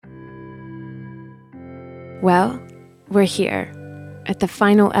Well, we're here at the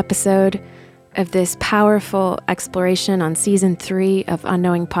final episode of this powerful exploration on Season 3 of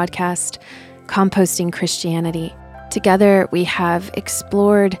Unknowing Podcast, Composting Christianity. Together, we have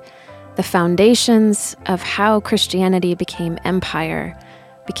explored the foundations of how Christianity became empire,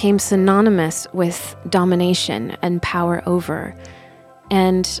 became synonymous with domination and power over,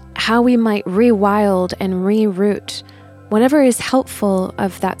 and how we might rewild and reroute whatever is helpful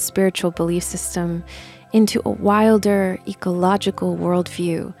of that spiritual belief system into a wilder ecological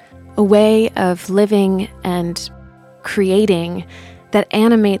worldview, a way of living and creating that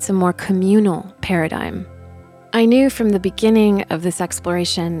animates a more communal paradigm. I knew from the beginning of this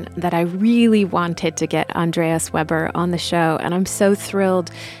exploration that I really wanted to get Andreas Weber on the show, and I'm so thrilled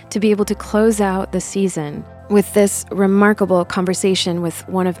to be able to close out the season with this remarkable conversation with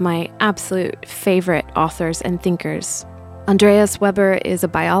one of my absolute favorite authors and thinkers. Andreas Weber is a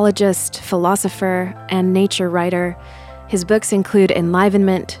biologist, philosopher, and nature writer. His books include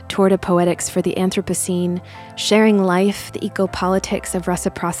Enlivenment, Tour de Poetics for the Anthropocene, Sharing Life, The Ecopolitics of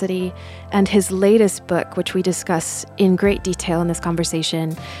Reciprocity, and his latest book, which we discuss in great detail in this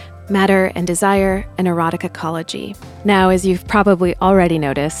conversation, Matter and Desire, An Erotic Ecology. Now, as you've probably already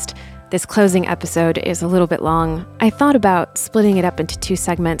noticed, this closing episode is a little bit long. I thought about splitting it up into 2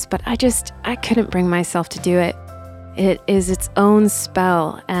 segments, but I couldn't bring myself to do it. It is its own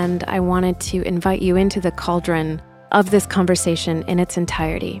spell, and I wanted to invite you into the cauldron of this conversation in its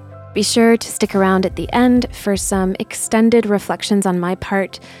entirety. Be sure to stick around at the end for some extended reflections on my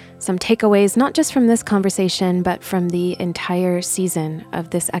part, some takeaways not just from this conversation, but from the entire season of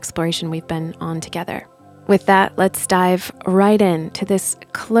this exploration we've been on together. With that, let's dive right into this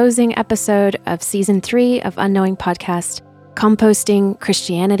closing episode of Season 3 of Unknowing Podcast, Composting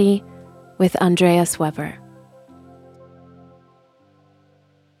Christianity with Andreas Weber.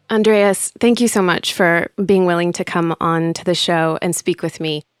 Andreas, thank you so much for being willing to come on to the show and speak with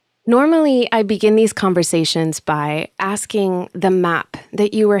me. Normally, I begin these conversations by asking the map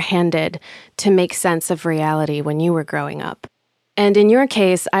that you were handed to make sense of reality when you were growing up. And in your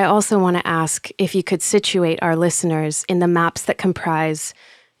case, I also want to ask if you could situate our listeners in the maps that comprise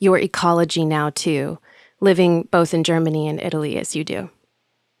your ecology now too, living both in Germany and Italy as you do.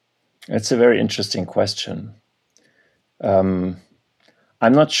 It's a very interesting question.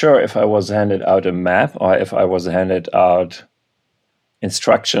 I'm not sure if I was handed out a map or if I was handed out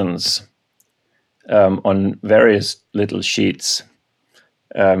instructions on various little sheets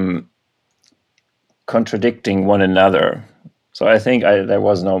contradicting one another. So I think there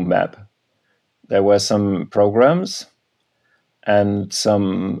was no map. There were some programs and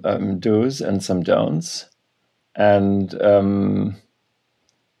some do's and some don'ts. And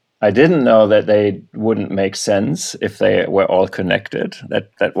I didn't know that they wouldn't make sense if they were all connected.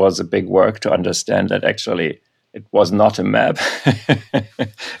 That was a big work to understand that actually it was not a map.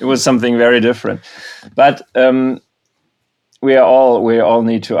 It was something very different. But we all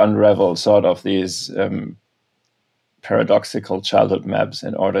need to unravel sort of these paradoxical childhood maps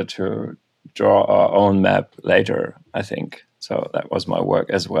in order to draw our own map later, I think. So that was my work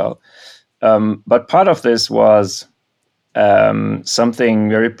as well. But part of this was something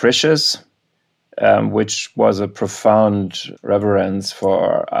very precious, which was a profound reverence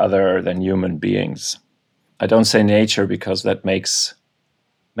for other than human beings. I don't say nature because that makes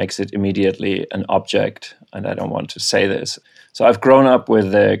it immediately an object, and I don't want to say this. So I've grown up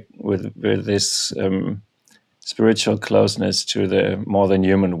with this spiritual closeness to the more than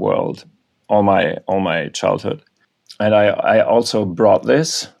human world all my childhood, and I also brought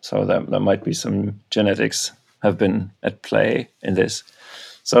this. So there might be some genetics have been at play in this.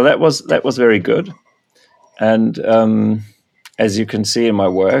 So that was very good. And as you can see in my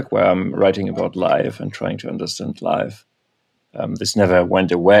work, where I'm writing about life and trying to understand life, this never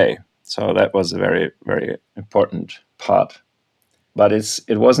went away. So that was a very, very important part. But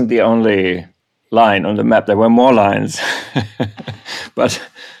it wasn't the only line on the map. There were more lines, but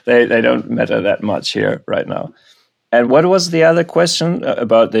they don't matter that much here right now. And what was the other question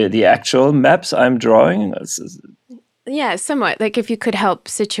about the actual maps I'm drawing? Yeah, somewhat. Like if you could help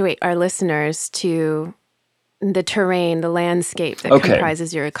situate our listeners to the terrain, the landscape that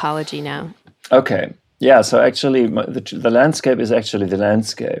comprises your ecology now. Okay. Yeah, so actually the landscape is actually the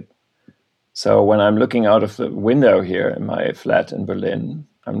landscape. So when I'm looking out of the window here in my flat in Berlin,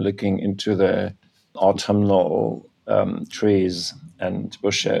 I'm looking into the autumnal trees and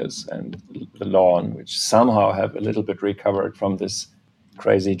bushes and the lawn, which somehow have a little bit recovered from this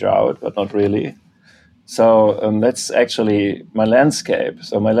crazy drought, but not really. So that's actually my landscape.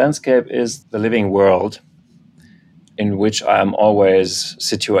 So my landscape is the living world in which I am always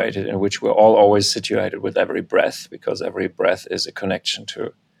situated, in which we're all always situated with every breath, because every breath is a connection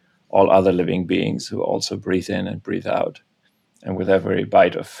to all other living beings who also breathe in and breathe out, and with every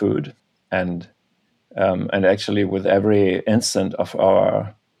bite of food, and actually with every instant of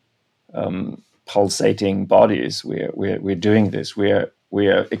our pulsating bodies, we're doing this. We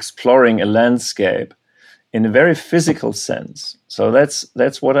are exploring a landscape in a very physical sense. So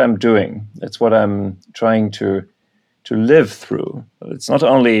that's what I'm doing. That's what I'm trying to live through. It's not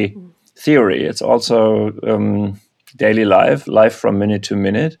only theory; it's also daily life from minute to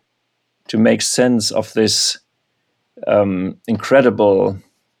minute, to make sense of this incredible,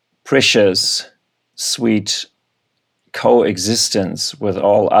 precious, sweet coexistence with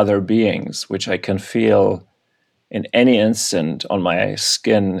all other beings, which I can feel in any instant on my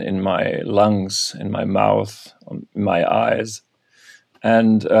skin, in my lungs, in my mouth, in my eyes.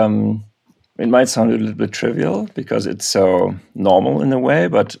 And it might sound a little bit trivial because it's so normal in a way,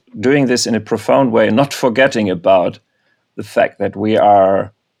 but doing this in a profound way, not forgetting about the fact that we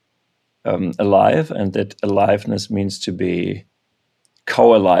are alive, and that aliveness means to be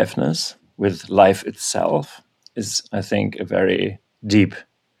co-aliveness with life itself, is, I think, a very deep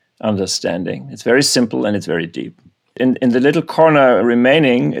understanding. It's very simple and it's very deep. In the little corner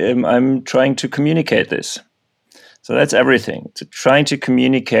remaining, I'm trying to communicate this. So that's everything. Trying to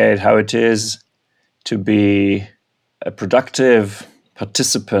communicate how it is to be a productive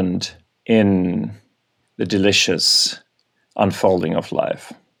participant in the delicious unfolding of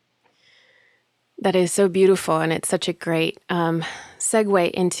life. That is so beautiful, and it's such a great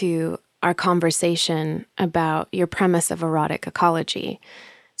segue into our conversation about your premise of erotic ecology.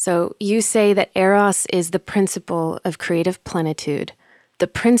 So you say that Eros is the principle of creative plenitude, the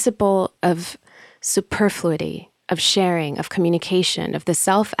principle of superfluity, of sharing, of communication, of the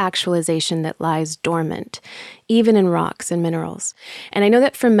self-actualization that lies dormant, even in rocks and minerals. And I know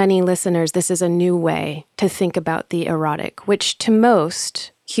that for many listeners, this is a new way to think about the erotic, which to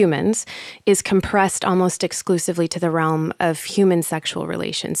most humans is compressed almost exclusively to the realm of human sexual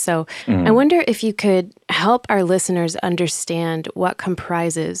relations. So I wonder if you could help our listeners understand what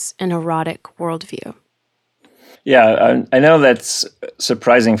comprises an erotic worldview. Yeah, I know that's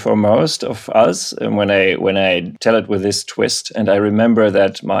surprising for most of us when I tell it with this twist. And I remember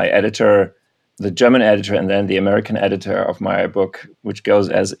that my editor, the German editor, and then the American editor of my book, which goes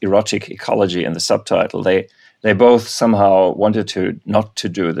as Erotic Ecology in the subtitle, they both somehow wanted to not to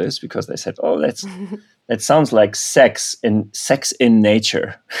do this, because they said, "Oh, that sounds like sex in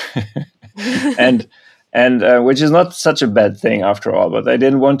nature," and which is not such a bad thing after all. But they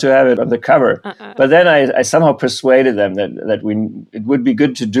didn't want to have it on the cover. But then I somehow persuaded them that it would be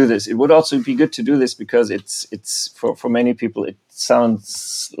good to do this. It would also be good to do this because it's for many people it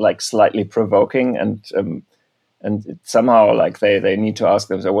sounds like slightly provoking, and it's somehow like they need to ask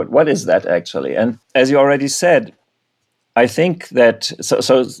themselves, what is that actually? And as you already said, I think that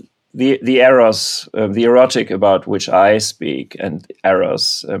so the eros, the erotic about which I speak, and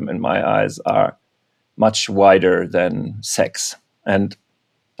eros in my eyes are much wider than sex. And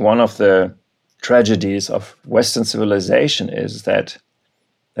one of the tragedies of Western civilization is that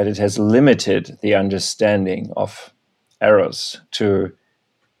it has limited the understanding of eros to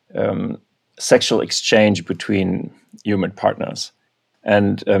sexual exchange between human partners,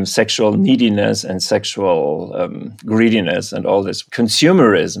 and sexual neediness and sexual greediness and all this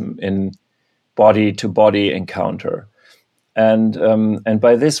consumerism in body-to-body encounter. And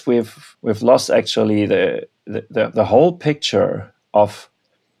by this we've lost actually the whole picture of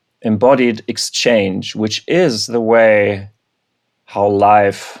embodied exchange, which is the way how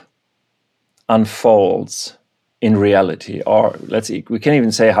life unfolds in reality, or we can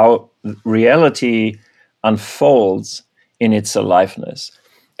even say how reality unfolds in its aliveness.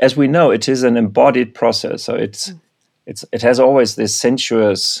 As we know, it is an embodied process, so it has always this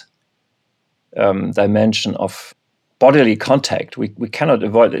sensuous dimension of bodily contact. We cannot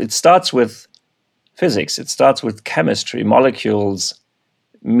avoid it. It starts with physics. It starts with chemistry. Molecules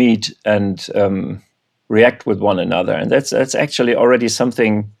meet and react with one another, and that's actually already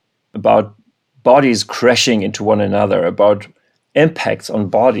something about bodies crashing into one another, about impacts on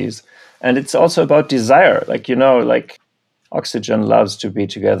bodies. And it's also about desire. Like oxygen loves to be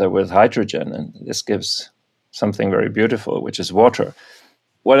together with hydrogen, and this gives something very beautiful, which is water.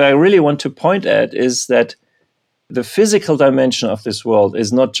 What I really want to point at is that the physical dimension of this world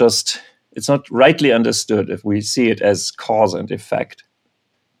is it's not rightly understood if we see it as cause and effect,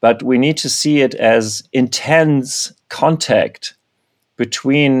 but we need to see it as intense contact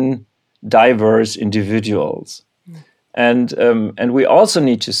between diverse individuals. And we also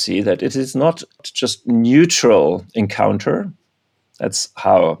need to see that it is not just neutral encounter. That's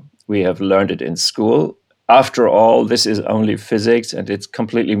how we have learned it in school. After all, this is only physics and it's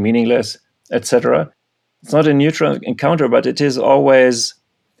completely meaningless, etc. It's not a neutral encounter, but it is always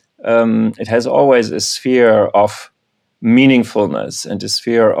it has always a sphere of meaningfulness and a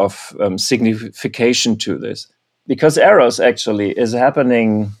sphere of signification to this. Because eros actually is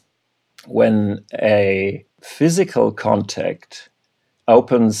happening when a physical contact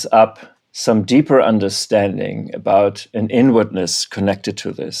opens up some deeper understanding about an inwardness connected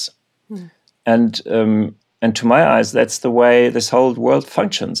to this. And to my eyes, that's the way this whole world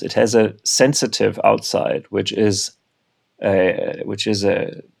functions. It has a sensitive outside, which is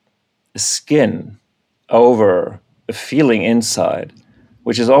a skin over a feeling inside,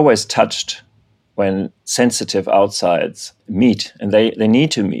 which is always touched when sensitive outsides meet, and they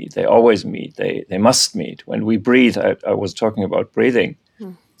need to meet. They always meet. They must meet. When we breathe, I was talking about breathing.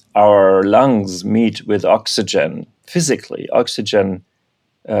 Our lungs meet with oxygen physically. Oxygen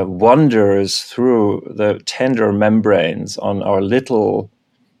wanders through the tender membranes on our little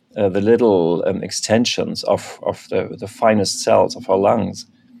extensions of the finest cells of our lungs.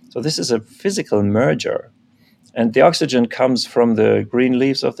 So this is a physical merger. And the oxygen comes from the green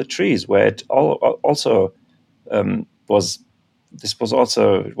leaves of the trees, where it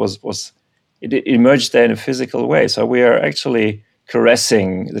it emerged there in a physical way. So we are actually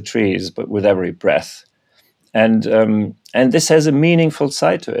caressing the trees, but with every breath, and this has a meaningful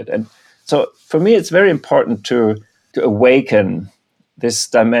side to it. And so for me, it's very important to awaken this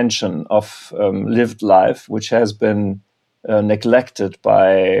dimension of lived life, which has been neglected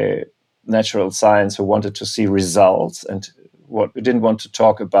by natural science, who wanted to see results, and what we didn't want to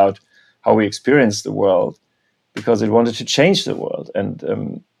talk about how we experience the world, because it wanted to change the world.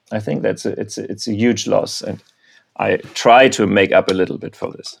 And I think it's a huge loss, and I try to make up a little bit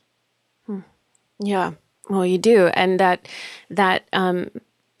for this. Yeah, well, you do, and that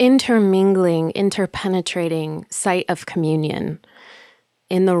intermingling, interpenetrating site of communion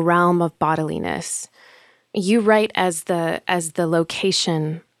in the realm of bodiliness, you write as the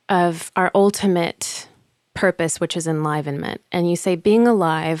location of our ultimate purpose, which is enlivenment. And you say being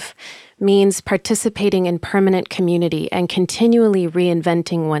alive means participating in permanent community and continually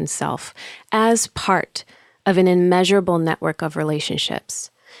reinventing oneself as part of an immeasurable network of relationships.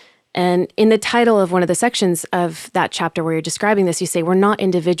 And in the title of one of the sections of that chapter where you're describing this, you say, we're not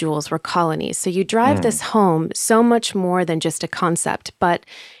individuals, we're colonies. So you drive this home so much more than just a concept, but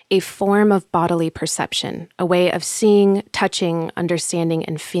a form of bodily perception, a way of seeing, touching, understanding,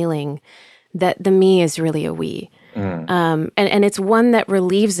 and feeling that the me is really a we. And it's one that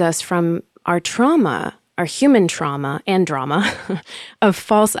relieves us from our trauma, our human trauma and drama of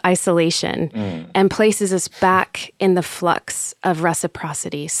false isolation, and places us back in the flux of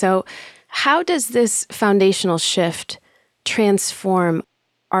reciprocity. So how does this foundational shift transform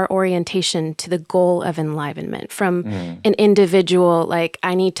our orientation to the goal of enlivenment from an individual, like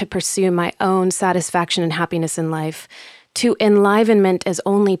I need to pursue my own satisfaction and happiness in life, to enlivenment as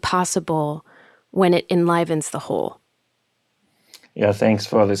only possible when it enlivens the whole? Yeah, thanks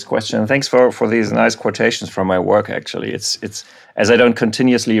for this question. Thanks for these nice quotations from my work, actually. It's as I don't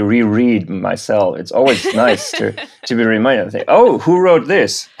continuously reread myself, it's always nice to be reminded and think, oh, who wrote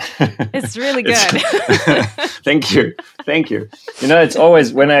this? It's really good. Thank you. You know, it's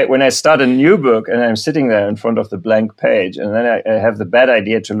always when I start a new book and I'm sitting there in front of the blank page, and then I have the bad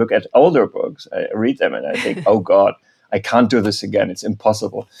idea to look at older books. I read them and I think, oh God, I can't do this again. It's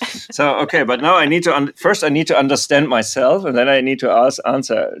impossible. So, okay, but now I need to first I need to understand myself, and then I need to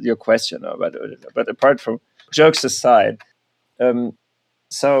answer your question. But apart from jokes aside,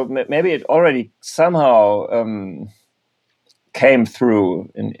 so maybe it already somehow came through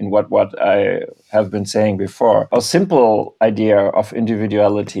in what I have been saying before. A simple idea of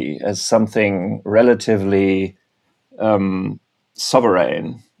individuality as something relatively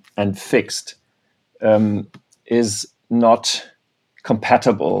sovereign and fixed is not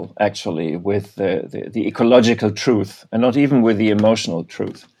compatible, actually, with the ecological truth, and not even with the emotional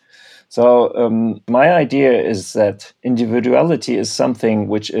truth. So my idea is that individuality is something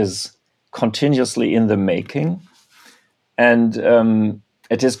which is continuously in the making, and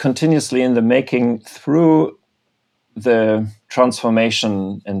it is continuously in the making through the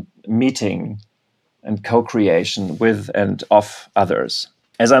transformation and meeting and co-creation with and of others.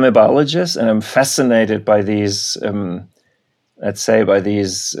 As I'm a biologist and I'm fascinated by these,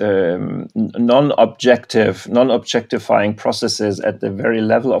 non-objectifying processes at the very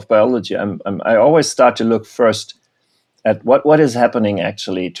level of biology, I always start to look first at what is happening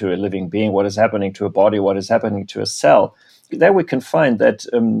actually to a living being, what is happening to a body, what is happening to a cell, there we can find that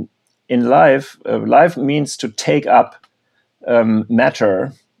in life, life means to take up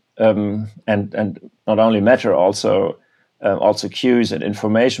matter, and not only matter, also cues and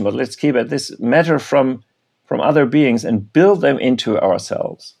information. But let's keep it this matter from other beings and build them into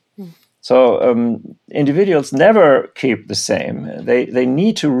ourselves. So individuals never keep the same. They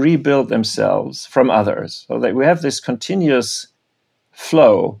need to rebuild themselves from others. So that we have this continuous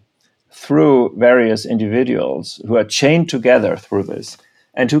flow through various individuals who are chained together through this,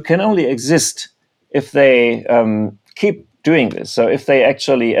 and who can only exist if they keep doing this. So if they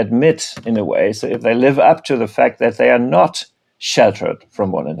actually admit, in a way, so if they live up to the fact that they are not sheltered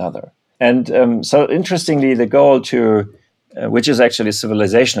from one another. And so interestingly, the goal to which is actually a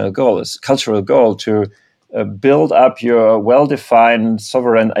civilizational goal, is cultural goal, to build up your well-defined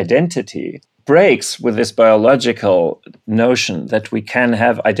sovereign identity, breaks with this biological notion that we can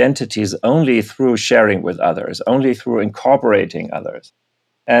have identities only through sharing with others, only through incorporating others.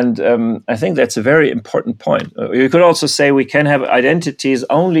 And I think that's a very important point. You could also say we can have identities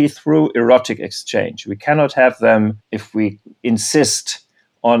only through erotic exchange. We cannot have them if we insist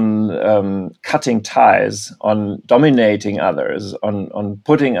on cutting ties, on dominating others, on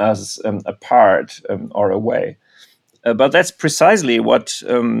putting us apart or away. But that's precisely what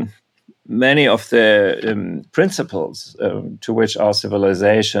many of the principles to which our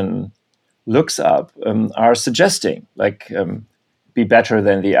civilization looks up are suggesting, like be better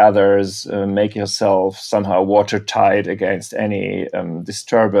than the others, make yourself somehow watertight against any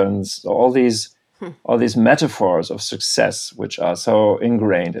disturbance, all these metaphors of success, which are so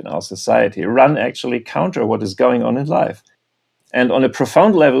ingrained in our society, run actually counter what is going on in life. And on a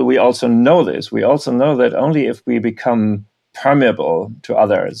profound level, we also know this. We also know that only if we become permeable to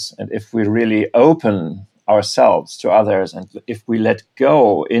others, and if we really open ourselves to others, and if we let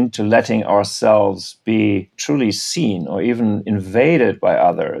go into letting ourselves be truly seen or even invaded by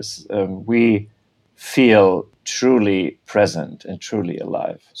others, we feel truly present and truly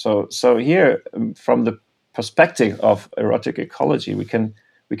alive. So here, from the perspective of erotic ecology, we can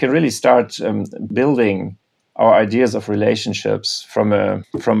really start building our ideas of relationships from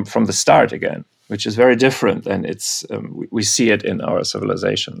the start again, which is very different than we see it in our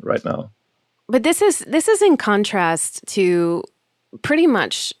civilization right now. But this is in contrast to pretty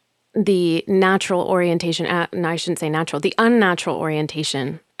much the natural orientation, and I shouldn't say natural, the unnatural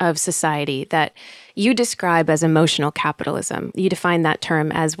orientation of society that you describe as emotional capitalism. You define that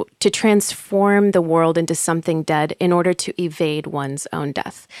term as to transform the world into something dead in order to evade one's own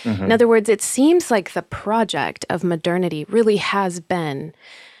death. Mm-hmm. In other words, it seems like the project of modernity really has been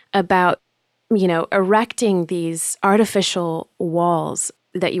about, erecting these artificial walls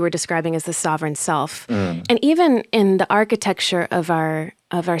that you were describing as the sovereign self. Mm. And even in the architecture of our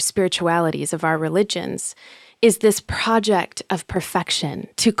spiritualities, of our religions, is this project of perfection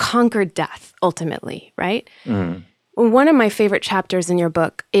to conquer death, ultimately, right? Mm. One of my favorite chapters in your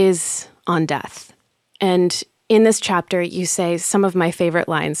book is on death. And in this chapter, you say some of my favorite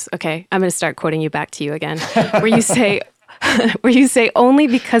lines. Okay, I'm going to start quoting you back to you again, where you say, only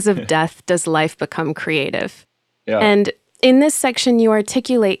because of death does life become creative. Yeah. And in this section, you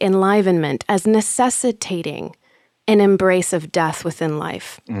articulate enlivenment as necessitating an embrace of death within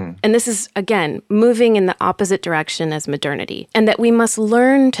life. Mm. And this is, again, moving in the opposite direction as modernity, and that we must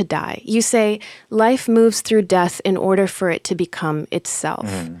learn to die. You say life moves through death in order for it to become itself.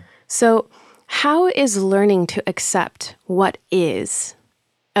 Mm. So how is learning to accept what is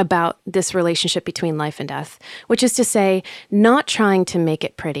about this relationship between life and death, which is to say, not trying to make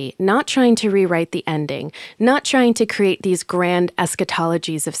it pretty, not trying to rewrite the ending, not trying to create these grand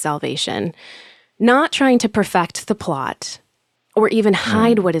eschatologies of salvation, not trying to perfect the plot or even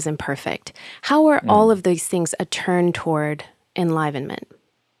hide what is imperfect. How are all of these things a turn toward enlivenment?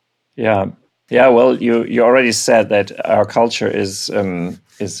 Yeah. Well, you already said that our culture is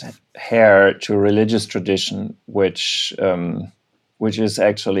heir to religious tradition, which is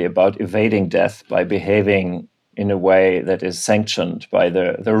actually about evading death by behaving in a way that is sanctioned by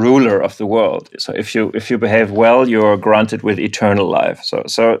the ruler of the world. So if you behave well, you're granted with eternal life.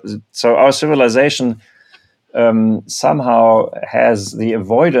 So our civilization somehow has the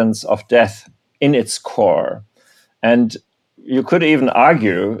avoidance of death in its core. And you could even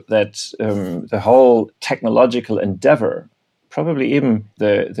argue that the whole technological endeavor, probably even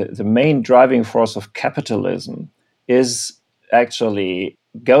the main driving force of capitalism, actually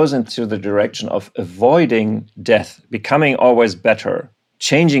goes into the direction of avoiding death, becoming always better,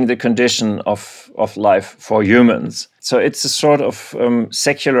 changing the condition of life for humans. So it's a sort of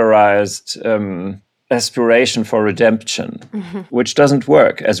secularized aspiration for redemption, which doesn't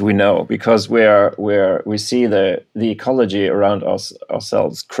work, as we know, because we see the ecology around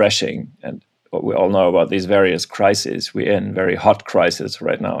ourselves crashing, and we all know about these various crises. We're in very hot crisis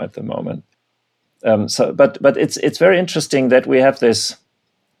right now at the moment. But it's very interesting that we have this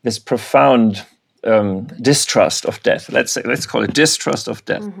profound distrust of death. Let's call it distrust of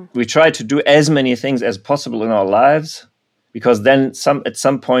death. We try to do as many things as possible in our lives, because then at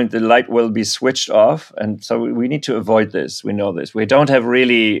some point the light will be switched off, and so we need to avoid this. We know this. We don't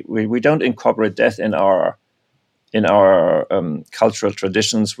incorporate death in our cultural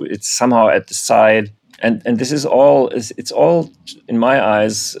traditions. It's somehow at the side, and this is all. It's all, in my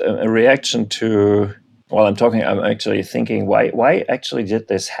eyes, a reaction to. While I'm actually thinking, why actually did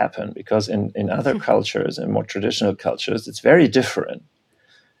this happen? Because in other cultures, in more traditional cultures, it's very different,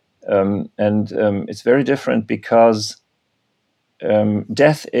 and it's very different because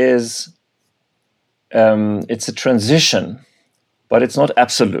death is it's a transition, but it's not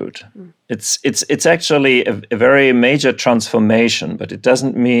absolute. It's actually a very major transformation, but it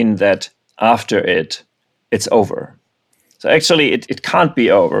doesn't mean that after it's over. So actually, it can't be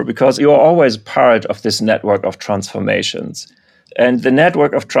over, because you're always part of this network of transformations. And the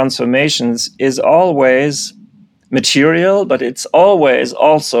network of transformations is always material, but it's always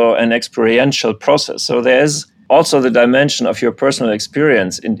also an experiential process. So there's also the dimension of your personal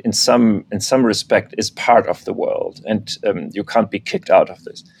experience in some respect is part of the world, and you can't be kicked out of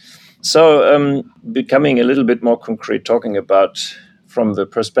this. So becoming a little bit more concrete, talking about from the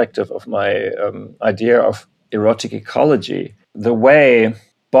perspective of my idea of erotic ecology, the way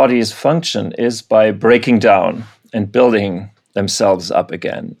bodies function is by breaking down and building themselves up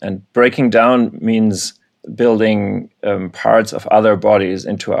again. And breaking down means building parts of other bodies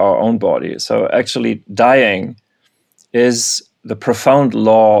into our own body. So actually dying is the profound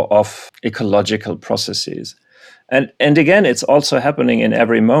law of ecological processes. And again, it's also happening in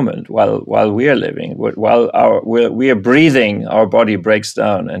every moment while we are living, while we are breathing, our body breaks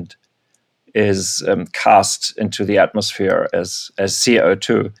down and is cast into the atmosphere as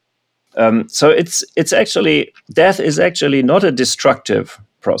CO2. So it's actually, death is actually not a destructive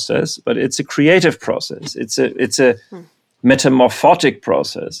process, but it's a creative process. It's a metamorphotic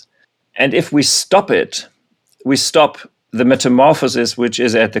process. And if we stop it, we stop the metamorphosis which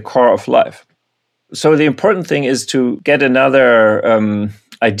is at the core of life. So the important thing is to get another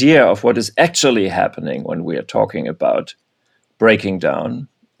idea of what is actually happening when we are talking about breaking down.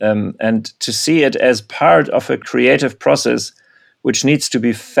 And to see it as part of a creative process which needs to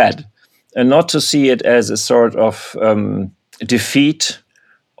be fed, and not to see it as a sort of defeat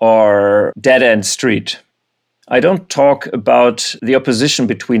or dead-end street. I don't talk about the opposition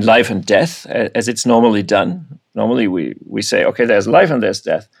between life and death as it's normally done. Normally we say, okay, there's life and there's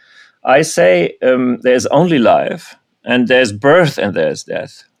death. I say there's only life, and there's birth and there's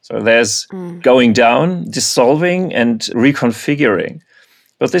death. So there's going down, dissolving, and reconfiguring.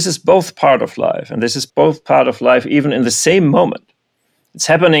 But this is both part of life, and this is both part of life even in the same moment. It's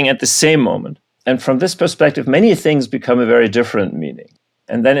happening at the same moment. And from this perspective, many things become a very different meaning.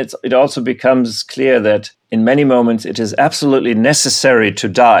 And then it also becomes clear that in many moments it is absolutely necessary to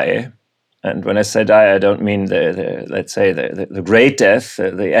die. And when I say die, I don't mean the great death,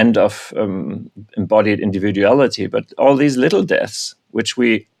 the end of embodied individuality, but all these little deaths, which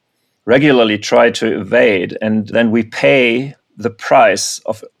we regularly try to evade, and then we pay the price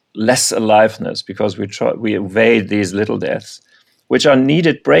of less aliveness because we evade these little deaths, which are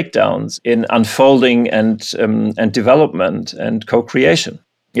needed breakdowns in unfolding and development and co-creation.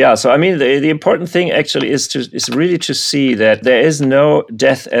 Yeah, so I mean, the important thing actually is really to see that there is no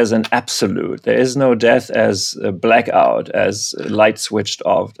death as an absolute. There is no death as a blackout, as light switched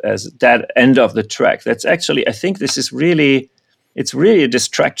off, as that end of the track. That's actually, I think this is really, it's really a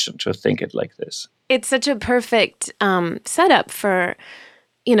distraction to think it like this. It's such a perfect setup for,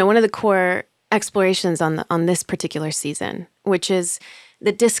 one of the core explorations on this particular season, which is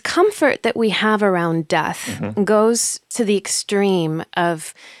the discomfort that we have around death goes to the extreme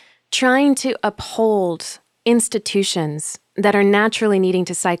of trying to uphold institutions that are naturally needing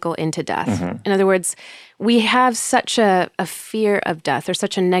to cycle into death. In other words, we have such a fear of death, or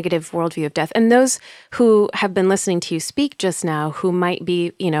such a negative worldview of death. And those who have been listening to you speak just now, who might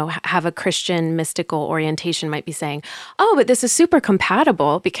be, have a Christian mystical orientation, might be saying, oh, but this is super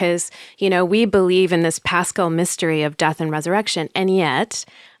compatible because, we believe in this Paschal mystery of death and resurrection. And yet,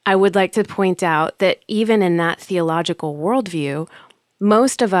 I would like to point out that even in that theological worldview,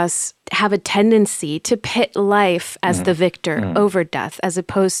 most of us have a tendency to pit life as the victor over death, as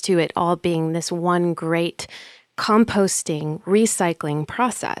opposed to it all being this one great composting, recycling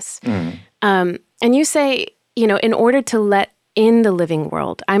process. And you say, in order to let in the living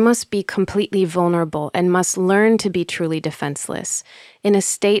world, I must be completely vulnerable and must learn to be truly defenseless in a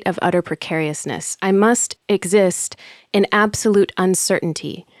state of utter precariousness. I must exist in absolute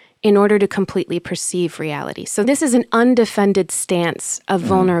uncertainty in order to completely perceive reality. So this is an undefended stance of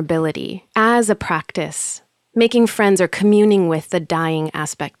vulnerability as a practice, making friends or communing with the dying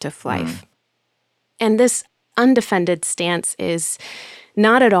aspect of life. And this undefended stance is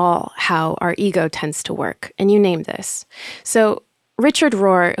not at all how our ego tends to work. And you name this. So Richard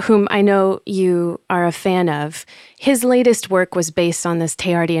Rohr, whom I know you are a fan of, his latest work was based on this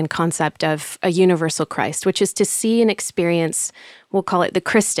Teilhardian concept of a universal Christ, which is to see and experience, we'll call it the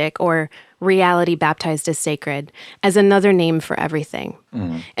Christic, or reality baptized as sacred, as another name for everything.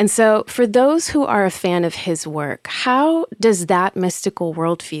 And so for those who are a fan of his work, how does that mystical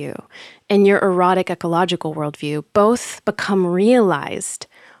worldview and your erotic ecological worldview both become realized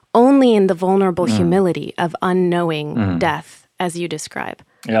only in the vulnerable humility of unknowing death, as you describe?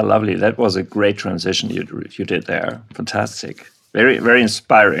 Yeah, lovely. That was a great transition you did there. Fantastic. Very, very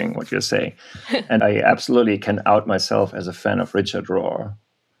inspiring what you're saying. And I absolutely can out myself as a fan of Richard Rohr.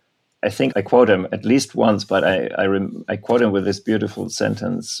 I think I quote him at least once, but I quote him with this beautiful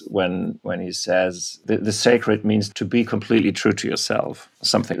sentence when he says, the sacred means to be completely true to yourself.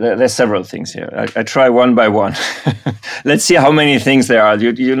 Something. There's several things here. I try one by one. Let's see how many things there are.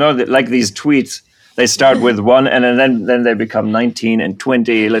 You know that, like these tweets, they start with one and then they become 19 and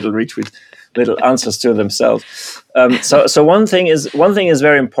 20 little retweets, little answers to themselves. So one thing is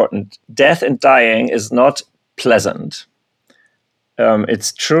very important. Death and dying is not pleasant.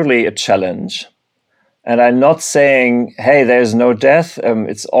 It's truly a challenge. And I'm not saying, hey, there's no death.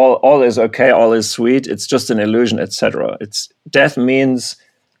 It's all is okay, all is sweet. It's just an illusion, etc. Death means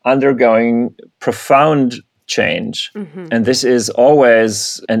undergoing profound change. And this is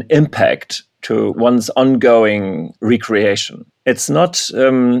always an impact to one's ongoing recreation. It's not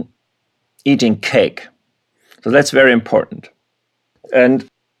eating cake. So that's very important. And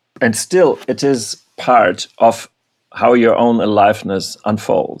still, it is part of how your own aliveness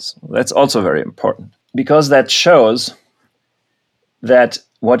unfolds. That's also very important, because that shows that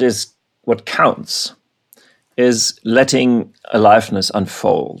what counts is letting aliveness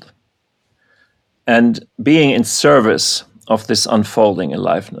unfold and being in service of this unfolding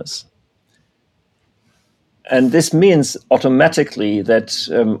aliveness. And this means automatically that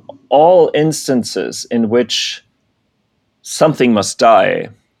all instances in which something must die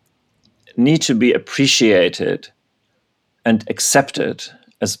need to be appreciated and accepted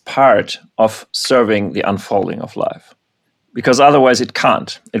as part of serving the unfolding of life. Because otherwise it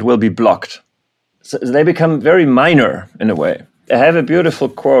can't. It will be blocked. So they become very minor in a way. I have a beautiful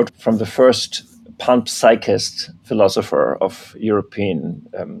quote from the first panpsychist philosopher of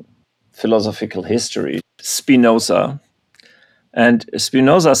European philosophical history, Spinoza. And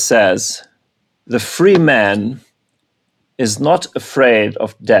Spinoza says, the free man is not afraid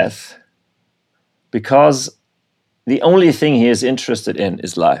of death because the only thing he is interested in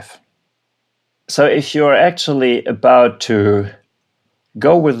is life. So if you're actually about to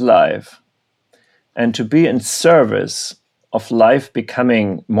go with life and to be in service of life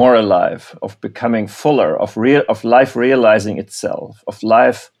becoming more alive, of becoming fuller, of life realizing itself, of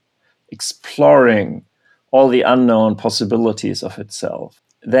life exploring all the unknown possibilities of itself,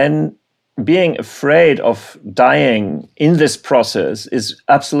 then being afraid of dying in this process is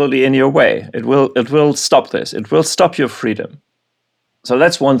absolutely in your way. It will stop this. It will stop your freedom. So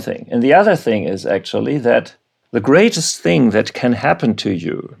that's one thing. And the other thing is actually that the greatest thing that can happen to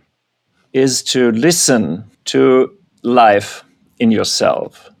you is to listen to life in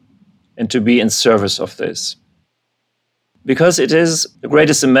yourself and to be in service of this. Because it is the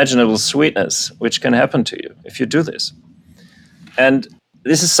greatest imaginable sweetness which can happen to you if you do this. And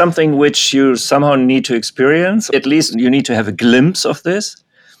this is something which you somehow need to experience. At least you need to have a glimpse of this,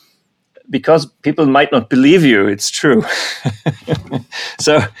 because people might not believe you. It's true.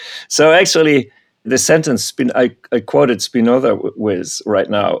 So actually, the sentence I quoted Spinoza with right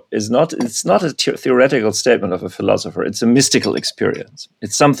now it's not a theoretical statement of a philosopher. It's a mystical experience.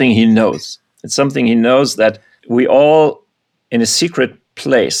 It's something he knows. It's something he knows that we all, in a secret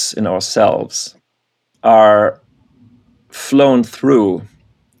place in ourselves, are flown through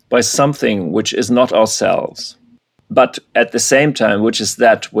by something which is not ourselves, but at the same time, which is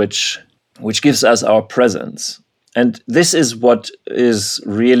that which gives us our presence. And this is what is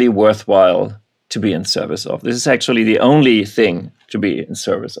really worthwhile to be in service of. This is actually the only thing to be in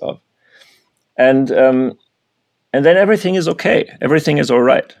service of. And then everything is okay. Everything is all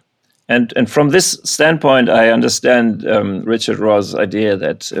right. And from this standpoint, I understand Richard Rohr's idea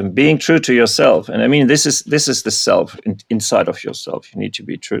that being true to yourself, and I mean this is the self inside of yourself. You need to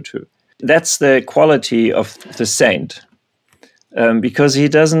be true to. That's the quality of the saint, because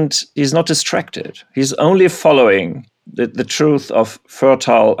he's not distracted. He's only following the truth of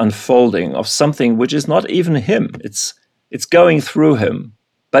fertile unfolding of something which is not even him. It's going through him,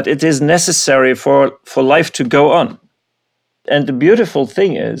 but it is necessary for life to go on. And the beautiful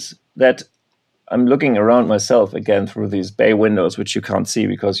thing is that I'm looking around myself again through these bay windows, which you can't see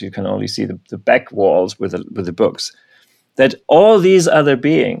because you can only see the back walls with the books, that all these other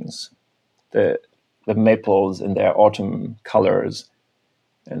beings, the maples in their autumn colors,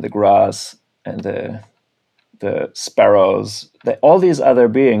 and the grass, and the sparrows, all these other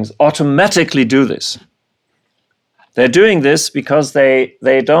beings automatically do this. They're doing this because they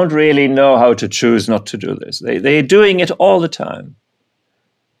don't really know how to choose not to do this. They're doing it all the time.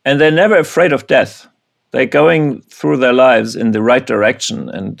 And they're never afraid of death. They're going through their lives in the right direction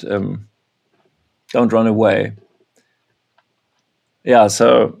and don't run away. Yeah,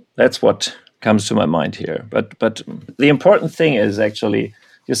 so that's what comes to my mind here. But the important thing is actually,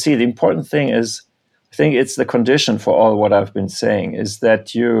 you see, the important thing is, I think it's the condition for all what I've been saying, is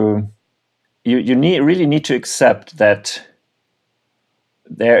that you really need to accept that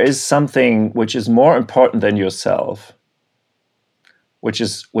there is something which is more important than yourself, which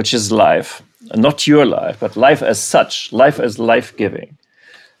is life, not your life, but life as such, life as life-giving.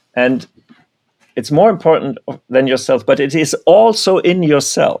 And it's more important than yourself, but it is also in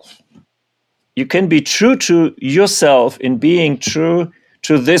yourself. You can be true to yourself in being true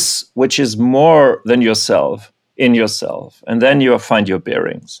to this which is more than yourself, in yourself, and then you find your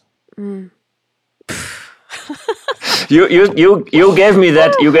bearings. Mm. You gave me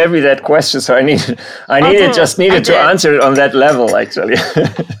that question, so I needed to answer it on that level. Actually,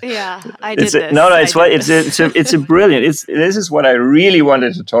 yeah, I did. It's a brilliant. This is what I really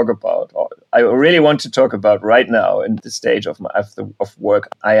wanted to talk about. I really want to talk about right now in the stage of work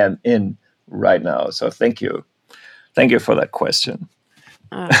I am in right now. So thank you for that question.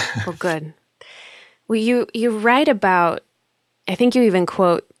 Well, good. Well, you write about. I think you even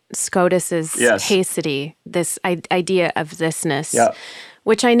quote Scotus's haestty, this idea of thisness,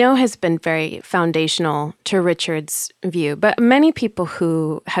 which I know has been very foundational to Richard's view. But many people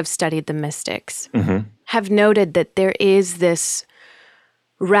who have studied the mystics have noted that there is this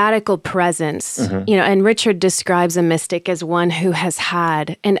radical presence, and Richard describes a mystic as one who has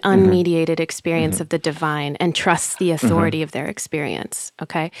had an unmediated experience of the divine and trusts the authority of their experience.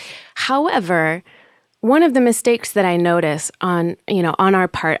 Okay. However, one of the mistakes that I notice on our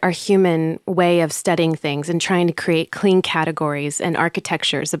part, our human way of studying things and trying to create clean categories and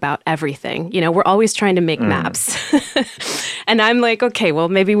architectures about everything. We're always trying to make maps. And I'm like, okay, well,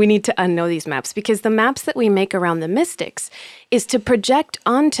 maybe we need to unknow these maps, because the maps that we make around the mystics is to project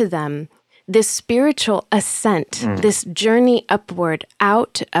onto them this spiritual ascent, this journey upward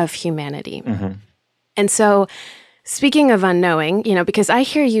out of humanity. And so, speaking of unknowing, because I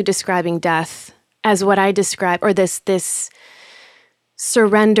hear you describing death as what I describe, or this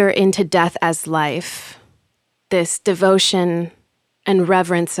surrender into death as life, this devotion and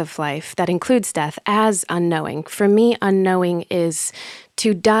reverence of life that includes death as unknowing. For me, unknowing is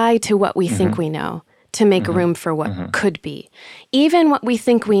to die to what we think we know, to make room for what could be. Even what we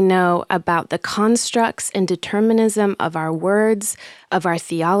think we know about the constructs and determinism of our words, of our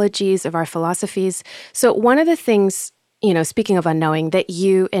theologies, of our philosophies. So one of the things, speaking of unknowing, that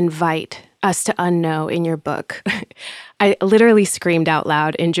you invite us to unknow in your book, I literally screamed out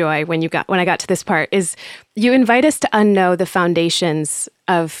loud in joy when I got to this part, is you invite us to unknow the foundations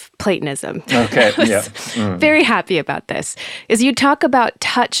of Platonism. Okay, yeah. Very happy about this. Is you talk about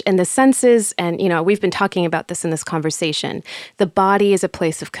touch and the senses, and we've been talking about this in this conversation. The body is a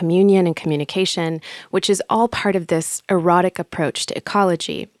place of communion and communication, which is all part of this erotic approach to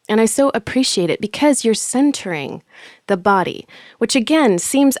ecology. And I so appreciate it because you're centering the body, which again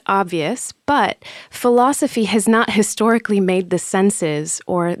seems obvious, but philosophy has not historically made the senses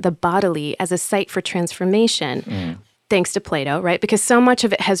or the bodily as a site for transformation, thanks to Plato, right? Because so much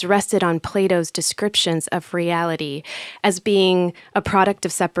of it has rested on Plato's descriptions of reality as being a product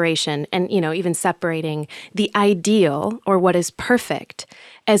of separation, and, even separating the ideal or what is perfect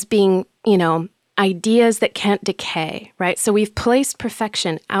as being, ideas that can't decay, right? So we've placed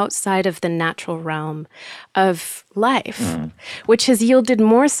perfection outside of the natural realm of life, which has yielded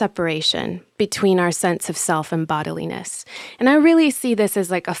more separation between our sense of self and bodiliness. And I really see this as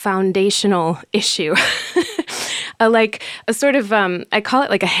like a foundational issue a sort of, I call it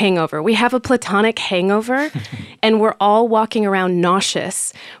like a hangover. We have a Platonic hangover and we're all walking around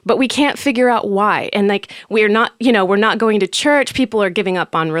nauseous, but we can't figure out why. And like, we're not going to church. People are giving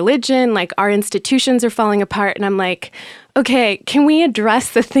up on religion. Like our institutions are falling apart. And I'm like, okay, can we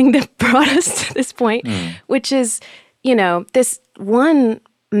address the thing that brought us to this point, which is, this one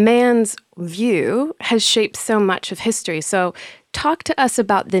man's view has shaped so much of history. So talk to us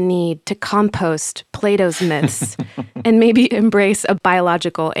about the need to compost Plato's myths and maybe embrace a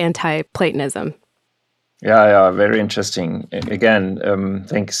biological anti-Platonism. Yeah, very interesting. Again,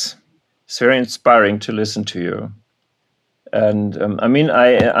 thanks. It's very inspiring to listen to you. And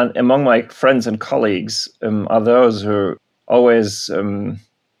among my friends and colleagues are those who always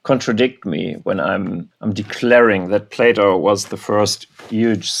contradict me when I'm declaring that Plato was the first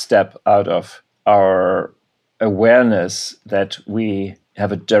huge step out of our awareness that we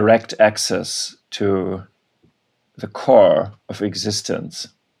have a direct access to the core of existence.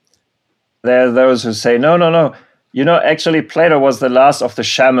 There are those who say, no. Actually, Plato was the last of the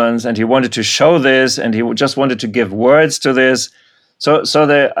shamans, and he wanted to show this, and he just wanted to give words to this. So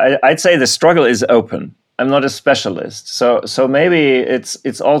I'd say the struggle is open. I'm not a specialist, so maybe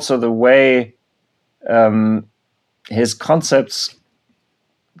it's also the way his concepts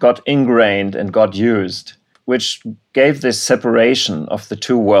got ingrained and got used, which gave this separation of the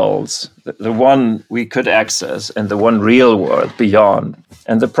two worlds, the one we could access and the one real world beyond.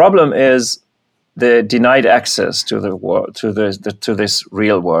 And the problem is the denied access to the world, to this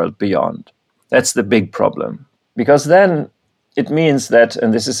real world beyond. That's the big problem, because then it means that,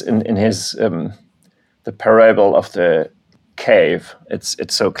 and this is in his the parable of the cave. It's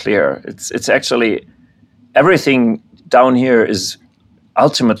so clear. It's actually everything down here is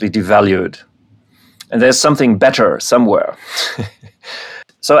ultimately devalued, and there's something better somewhere.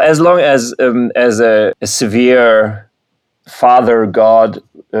 So as long as a severe Father God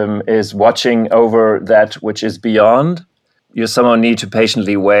is watching over that which is beyond, you somehow need to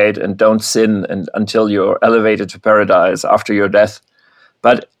patiently wait and don't sin until you're elevated to paradise after your death.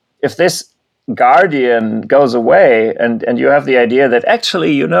 But if this guardian goes away and you have the idea that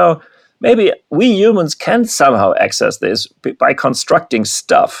actually, maybe we humans can somehow access this by constructing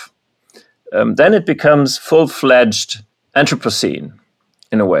stuff, then it becomes full-fledged Anthropocene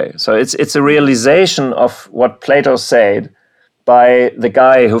in a way. So it's a realization of what Plato said by the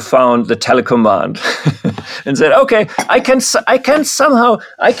guy who found the telecommand and said, okay, I can somehow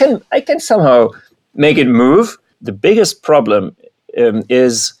make it move. The biggest problem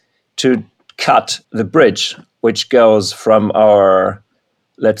is to cut the bridge which goes from our,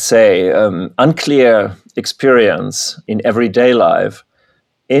 let's say, unclear experience in everyday life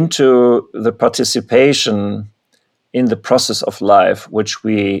into the participation in the process of life which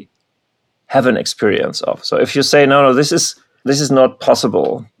we have an experience of. So if you say, no, this is not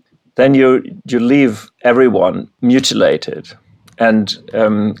possible, then you leave everyone mutilated and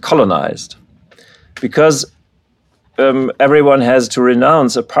colonized, because everyone has to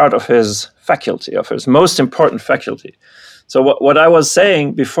renounce a part of his faculty, of his most important faculty. So what I was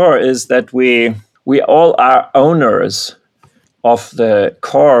saying before is that we all are owners of the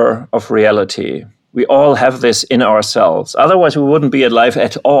core of reality. We all have this in ourselves. Otherwise, we wouldn't be alive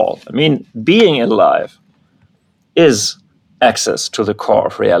at all. I mean, being alive is access to the core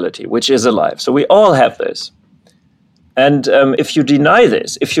of reality, which is alive. So we all have this. And if you deny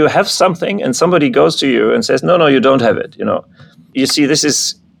this, if you have something and somebody goes to you and says, no, you don't have it, you see, this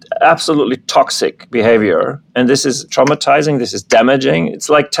is absolutely toxic behavior, and this is traumatizing, this is damaging. It's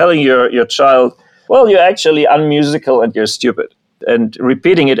like telling your child, well, you're actually unmusical and you're stupid, and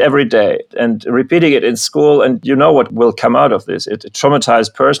repeating it every day and repeating it in school, and you know what will come out of this. A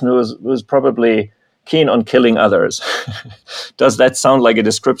traumatized person who's probably keen on killing others. Does that sound like a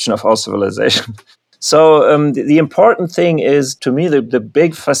description of our civilization? So the important thing is, to me, the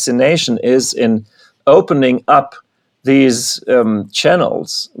big fascination is in opening up these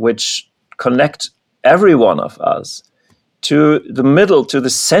channels which connect every one of us to the middle, to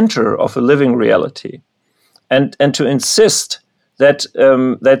the center of a living reality, and to insist that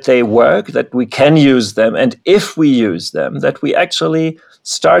they work, that we can use them, and if we use them, that we actually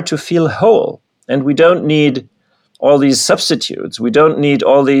start to feel whole, and we don't need all these substitutes. We don't need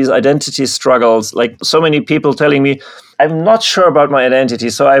all these identity struggles. Like so many people telling me, I'm not sure about my identity,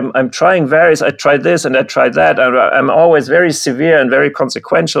 so I'm trying various. I tried this and I tried that. I'm always very severe and very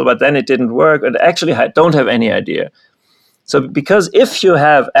consequential, but then it didn't work. And actually, I don't have any idea. So because if you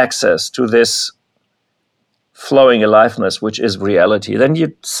have access to this flowing aliveness, which is reality, then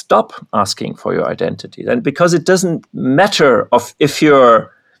you stop asking for your identity. Then because it doesn't matter if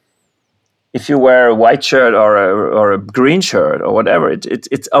you're if you wear a white shirt or a green shirt or whatever.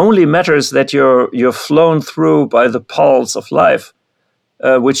 It only matters that you're flown through by the pulse of life,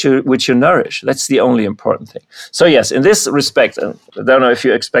 which you nourish. That's the only important thing. So yes, in this respect, I don't know if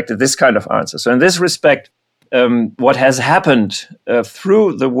you expected this kind of answer. So in this respect, what has happened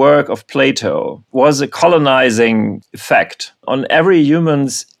through the work of Plato was a colonizing effect on every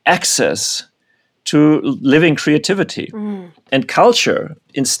human's access to living creativity. And culture,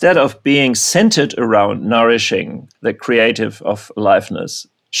 instead of being centered around nourishing the creative of aliveness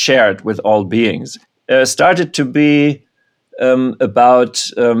shared with all beings, started to be about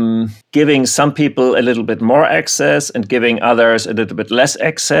giving some people a little bit more access and giving others a little bit less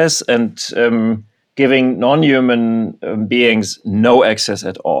access, and giving non-human beings no access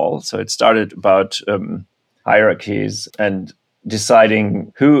at all. So it started about hierarchies and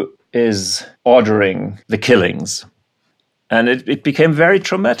deciding who is ordering the killings. And it became very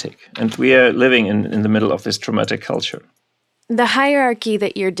traumatic. And we are living in the middle of this traumatic culture. The hierarchy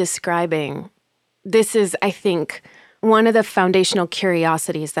that you're describing, this is, I think, one of the foundational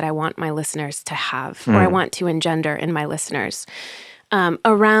curiosities that I want my listeners to have, or I want to engender in my listeners,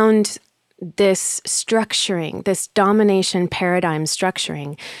 around this structuring, this domination paradigm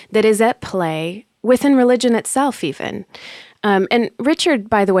structuring that is at play within religion itself even. And Richard,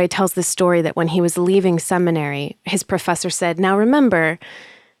 by the way, tells the story that when he was leaving seminary, his professor said, "Now remember,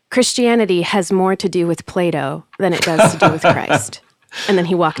 Christianity has more to do with Plato than it does to do with Christ." And then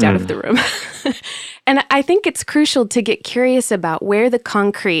he walked out of the room. And I think it's crucial to get curious about where the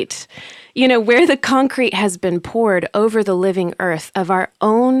concrete has been poured over the living earth of our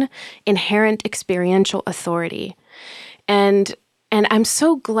own inherent experiential authority. And I'm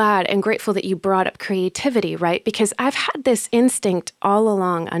so glad and grateful that you brought up creativity, right? Because I've had this instinct all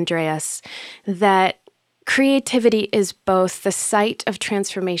along, Andreas, that creativity is both the site of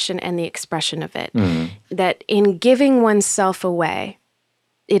transformation and the expression of it. That in giving oneself away,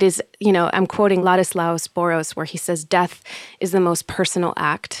 it is, I'm quoting Ladislaus Boros, where he says, death is the most personal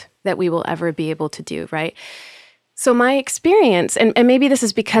act that we will ever be able to do, right? So my experience, and maybe this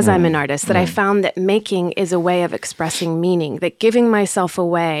is because I'm an artist, that I found that making is a way of expressing meaning, that giving myself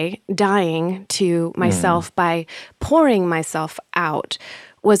away, dying to myself by pouring myself out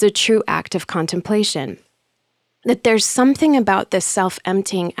was a true act of contemplation. That there's something about this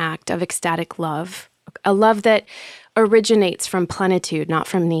self-emptying act of ecstatic love, a love that originates from plenitude, not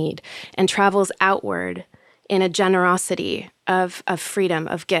from need, and travels outward in a generosity of freedom,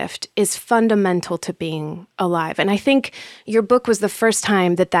 of gift, is fundamental to being alive. And I think your book was the first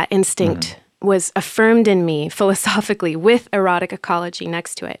time that instinct was affirmed in me philosophically with erotic ecology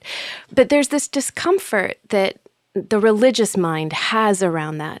next to it. But there's this discomfort that the religious mind has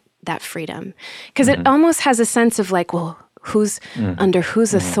around that freedom, because it almost has a sense of like, well, under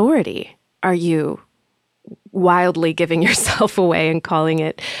whose authority are you wildly giving yourself away and calling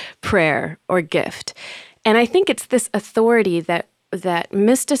it prayer or gift? And I think it's this authority that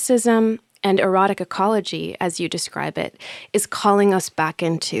mysticism and erotic ecology, as you describe it, is calling us back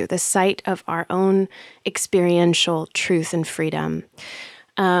into the site of our own experiential truth and freedom.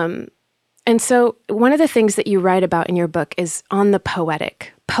 And so one of the things that you write about in your book is on the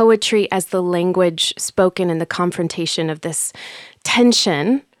poetry as the language spoken in the confrontation of this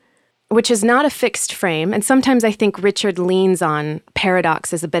tension, which is not a fixed frame. And sometimes I think Richard leans on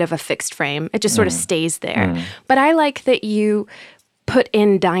paradox as a bit of a fixed frame. It just sort of stays there. But I like that you put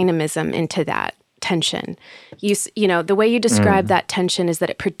in dynamism into that tension. The way you describe that tension is that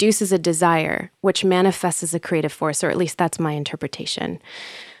it produces a desire, which manifests as a creative force, or at least that's my interpretation,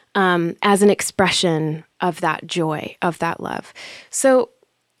 as an expression of that joy, of that love. So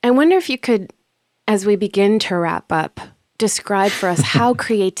I wonder if you could, as we begin to wrap up, describe for us how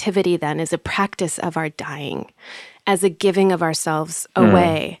creativity then is a practice of our dying, as a giving of ourselves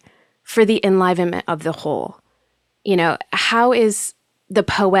away for the enlivenment of the whole. How is the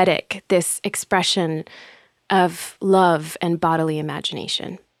poetic this expression of love and bodily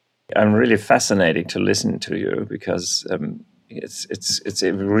imagination? I'm really fascinating to listen to you, because it's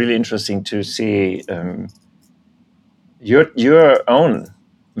really interesting to see your own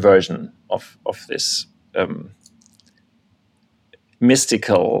version of this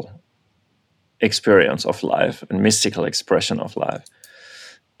mystical experience of life and mystical expression of life.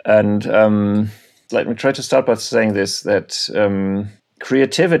 And let me try to start by saying this, that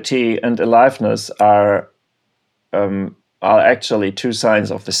creativity and aliveness are actually two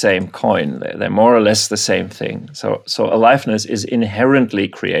sides of the same coin. They're more or less the same thing. So aliveness is inherently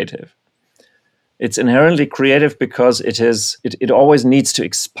creative. It's inherently creative because it always needs to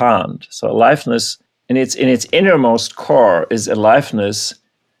expand. So aliveness in its innermost core is aliveness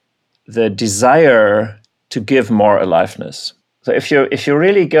the desire to give more aliveness. So if you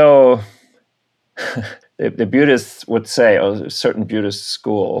really go, the Buddhists would say, or a certain Buddhist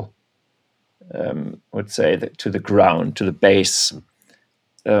school would say that to the ground, to the base,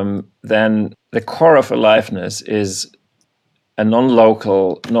 then the core of aliveness is a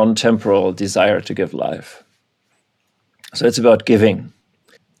non-local, non-temporal desire to give life. So it's about giving.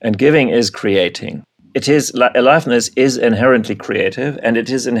 And giving is creating. Aliveness is inherently creative, and it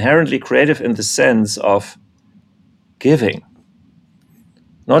is inherently creative in the sense of giving,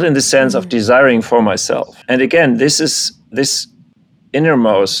 not in the sense of desiring for myself. And again, this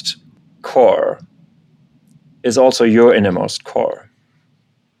innermost core is also your innermost core.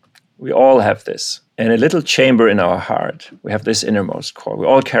 We all have this. In a little chamber in our heart, we have this innermost core. We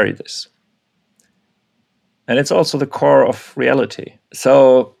all carry this. And it's also the core of reality.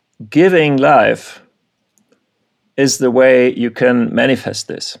 So giving life is the way you can manifest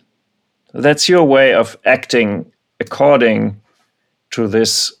this. That's your way of acting according to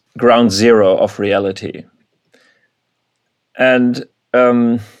this ground zero of reality. And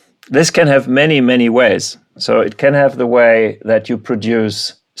this can have many, many ways. So it can have the way that you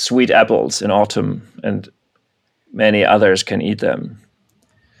produce sweet apples in autumn and many others can eat them.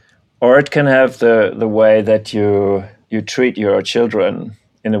 Or it can have the way that you treat your children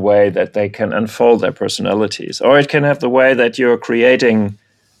in a way that they can unfold their personalities. Or it can have the way that you're creating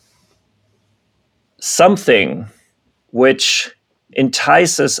something which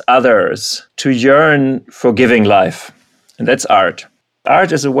entices others to yearn for giving life. And that's art.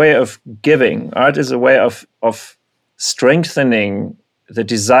 Art is a way of giving. Art is a way of strengthening the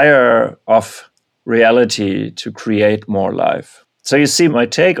desire of reality to create more life. So you see, my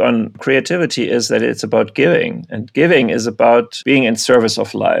take on creativity is that it's about giving, and giving is about being in service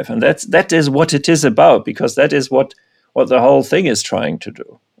of life. And that is what it is about, because that is what the whole thing is trying to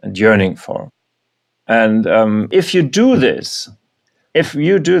do and yearning for. And if you do this, or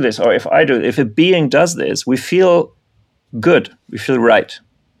if I do, if a being does this, we feel good, we feel right,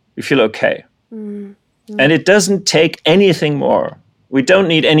 we feel okay. Mm-hmm. And it doesn't take anything more. We don't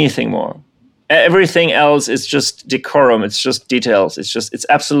need anything more. Everything else is just decorum. It's just details. It's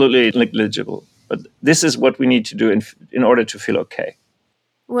absolutely negligible. But this is what we need to do in order to feel okay.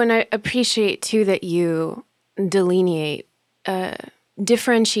 When I appreciate too that you delineate a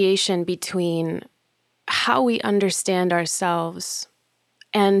differentiation between how we understand ourselves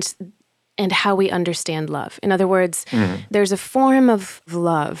and how we understand love. In other words, there's a form of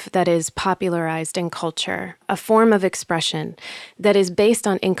love that is popularized in culture, a form of expression that is based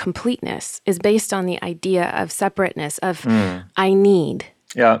on incompleteness, is based on the idea of separateness, of I need,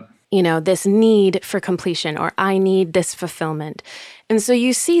 this need for completion, or I need this fulfillment. And so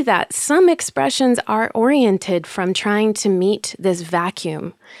you see that some expressions are oriented from trying to meet this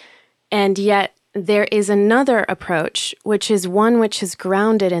vacuum, and yet there is another approach, which is one which is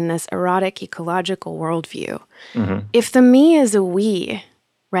grounded in this erotic ecological worldview. Mm-hmm. If the me is a we,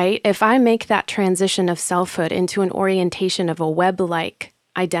 right? If I make that transition of selfhood into an orientation of a web-like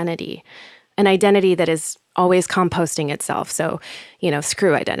identity, an identity that is always composting itself, so,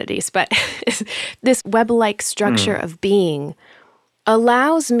 screw identities, but this web-like structure of being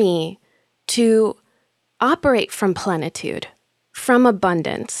allows me to operate from plenitude, from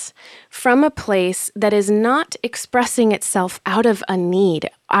abundance, from a place that is not expressing itself out of a need,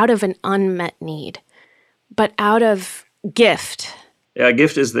 out of an unmet need, but out of gift. Yeah,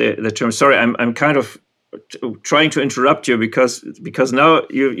 gift is the term. Sorry, I'm kind of trying to interrupt you because now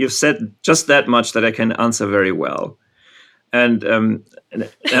you've said just that much that I can answer very well. And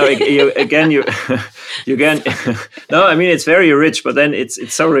now you again. No, I mean it's very rich, but then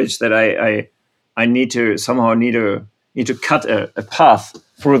it's so rich that I need to cut a path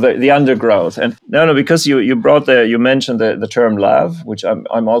through the undergrowth. And no, because you mentioned the term love, which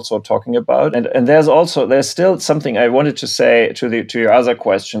I'm also talking about. And there's still something I wanted to say to your other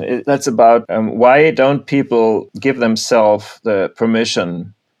question. That's about why don't people give themselves the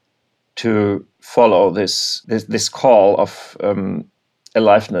permission to follow this call of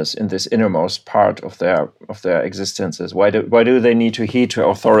aliveness in this innermost part of their existences? Why do they need to heed to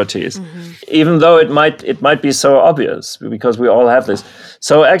authorities, even though it might be so obvious, because we all have this?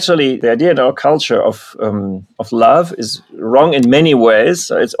 So actually, the idea in our culture of love is wrong in many ways.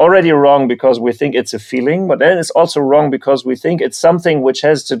 So it's already wrong because we think it's a feeling, but then it's also wrong because we think it's something which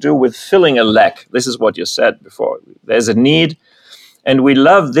has to do with filling a lack. This is what you said before. There's a need, and we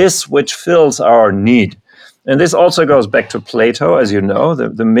love this which fills our need. And this also goes back to Plato, as you know,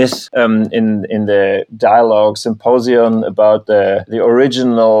 the myth in the dialogue symposium about the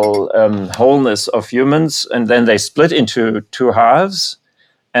original wholeness of humans, and then they split into two halves,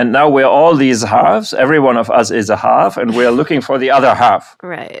 And now we're all these halves. Every one of us is a half, and we're looking for the other half.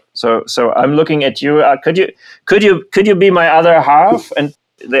 Right. So I'm looking at you. Could you be my other half? And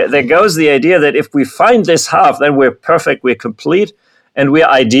there goes the idea that if we find this half, then we're perfect, we're complete, and we're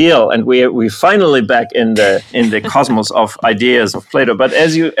ideal, and we're finally back in the cosmos of ideas of Plato. But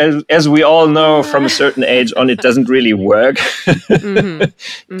as we all know from a certain age on, it doesn't really work. It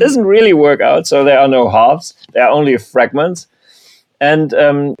doesn't really work out. So there are no halves. There are only fragments. And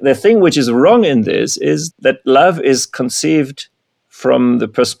the thing which is wrong in this is that love is conceived from the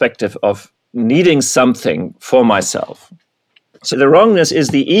perspective of needing something for myself. So the wrongness is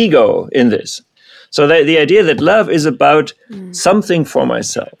the ego in this. So the idea that love is about something for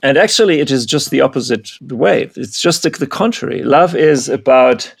myself. And actually, it is just the opposite way. It's just the contrary. Love is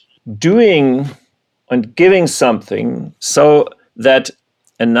about doing and giving something so that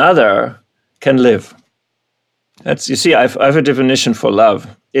another can live. You see, I've a definition for love.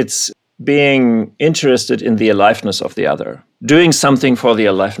 It's being interested in the aliveness of the other, doing something for the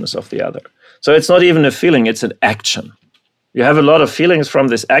aliveness of the other. So it's not even a feeling, it's an action. You have a lot of feelings from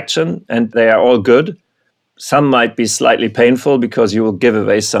this action, and they are all good. Some might be slightly painful because you will give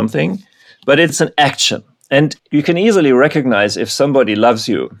away something, but it's an action. And you can easily recognize if somebody loves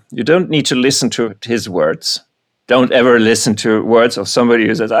you. You don't need to listen to his words. Don't ever listen to words of somebody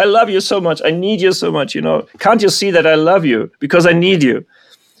who says, I love you so much, I need you so much, Can't you see that I love you because I need you?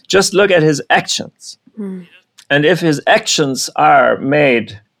 Just look at his actions. And if his actions are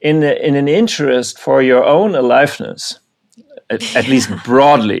made in an interest for your own aliveness, at least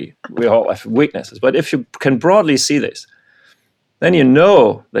broadly, we all have weaknesses, but if you can broadly see this, then you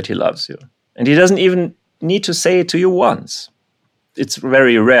know that he loves you. And he doesn't even need to say it to you once. It's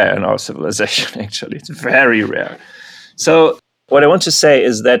very rare in our civilization, actually. It's very rare. So what I want to say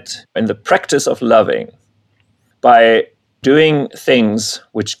is that in the practice of loving, by doing things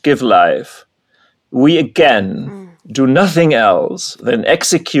which give life, we again do nothing else than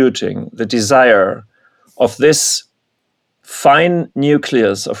executing the desire of this fine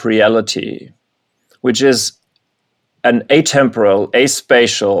nucleus of reality, which is an atemporal,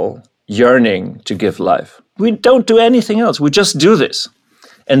 aspatial yearning to give life. We don't do anything else. We just do this.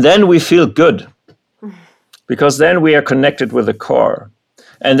 And then we feel good because then we are connected with the core.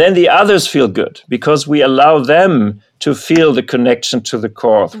 And then the others feel good because we allow them to feel the connection to the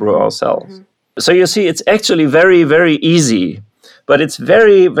core through ourselves. So you see, it's actually very, very easy, but it's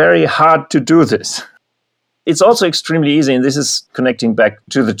very, very hard to do this. It's also extremely easy, and this is connecting back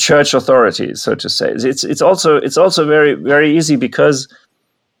to the church authorities, so to say. It's also very, very easy because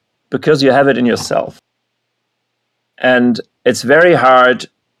you have it in yourself. And it's very hard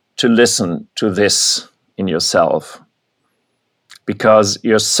to listen to this in yourself because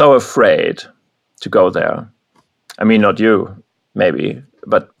you're so afraid to go there. I mean, not you, maybe,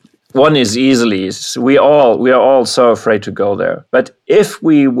 but one is easily, we are all so afraid to go there. But if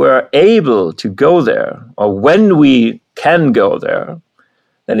we were able to go there, or when we can go there,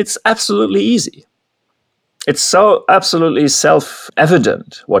 then it's absolutely easy. It's so absolutely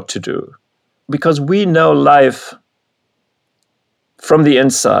self-evident what to do, because we know life from the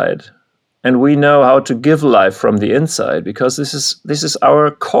inside, and we know how to give life from the inside, because this is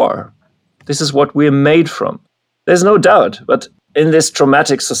our core. This is what we're made from. There's no doubt, but in this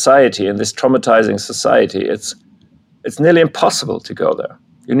traumatic society, in this traumatizing society, it's nearly impossible to go there.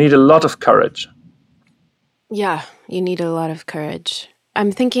 You need a lot of courage. Yeah, you need a lot of courage.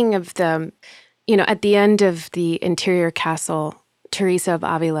 I'm thinking of at the end of the interior castle, Teresa of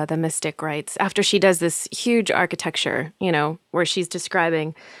Avila, the mystic, writes, after she does this huge architecture, where she's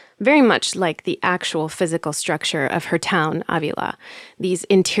describing very much like the actual physical structure of her town, Avila, these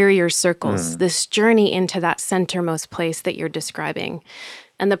interior circles, this journey into that centermost place that you're describing,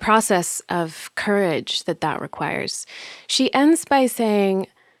 and the process of courage that requires. She ends by saying,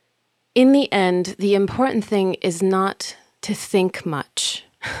 in the end, the important thing is not to think much,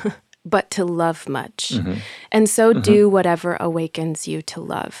 but to love much. And so do whatever awakens you to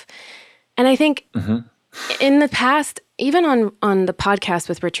love. And I think in the past, even on the podcast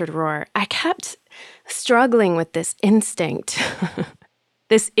with Richard Rohr, I kept struggling with this instinct,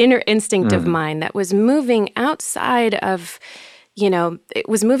 this inner instinct of mine that was moving outside of, it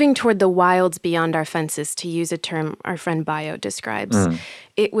was moving toward the wilds beyond our fences, to use a term our friend Bayo describes.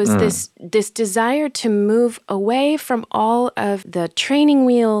 It was this desire to move away from all of the training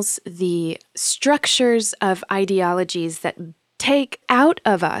wheels, the structures of ideologies that take out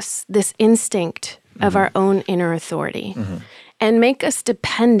of us this instinct of our own inner authority and make us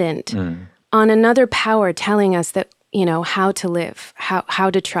dependent on another power telling us that how to live, how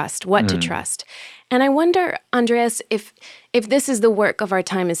to trust, what to trust. And I wonder, Andreas, if this is the work of our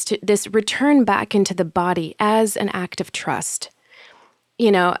time, is to this return back into the body as an act of trust.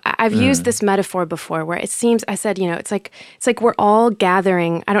 I've used this metaphor before where it seems, I said, it's like we're all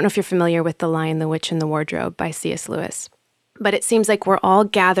gathering. I don't know if you're familiar with The Lion, the Witch, and the Wardrobe by C.S. Lewis, but it seems like we're all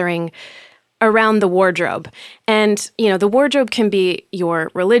gathering around the wardrobe. And, the wardrobe can be your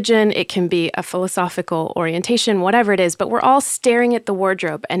religion, it can be a philosophical orientation, whatever it is, but we're all staring at the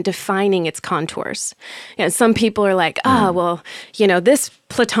wardrobe and defining its contours. Some people are like, this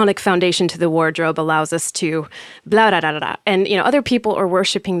Platonic foundation to the wardrobe allows us to blah, blah, blah, blah. And, other people are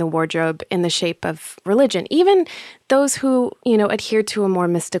worshiping the wardrobe in the shape of religion. Even those who, adhere to a more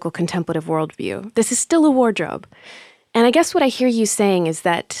mystical contemplative worldview. This is still a wardrobe. And I guess what I hear you saying is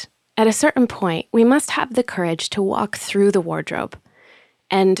that at a certain point, we must have the courage to walk through the wardrobe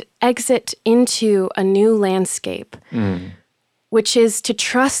and exit into a new landscape, which is to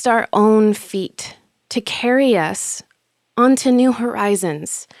trust our own feet, to carry us onto new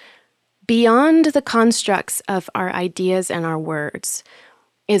horizons, beyond the constructs of our ideas and our words,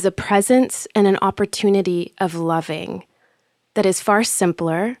 is a presence and an opportunity of loving that is far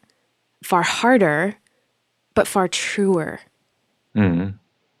simpler, far harder, but far truer.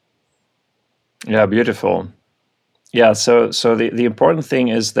 Yeah, beautiful. Yeah, so the important thing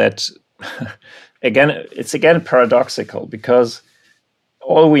is that, it's paradoxical, because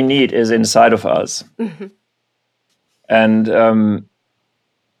all we need is inside of us. And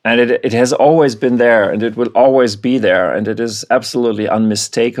it has always been there, and it will always be there, and it is absolutely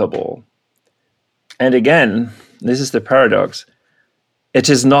unmistakable. And again, this is the paradox. It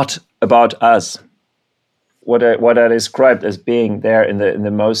is not about us. What I described as being there in the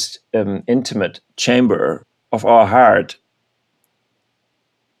most intimate chamber of our heart,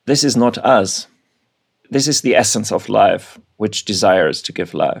 this is not us. This is the essence of life, which desires to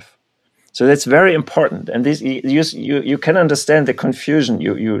give life. So that's very important. And this you can understand the confusion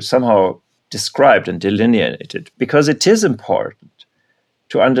you somehow described and delineated, because it is important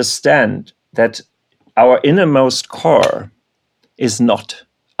to understand that our innermost core is not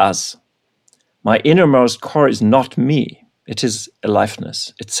us. My innermost core is not me. It is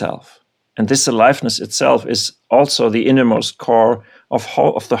aliveness itself. And this aliveness itself is also the innermost core of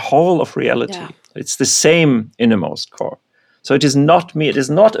the whole of reality. Yeah. It's the same innermost core. So it is not me. It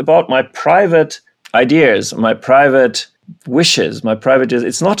is not about my private ideas, my private wishes,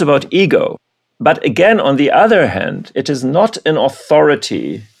 it's not about ego. But again, on the other hand, it is not an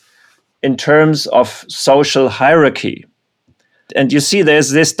authority in terms of social hierarchy. And you see, there's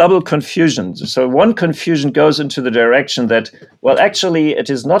this double confusion. So one confusion goes into the direction that, well, actually, it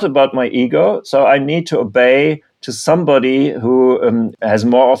is not about my ego. So I need to obey to somebody who has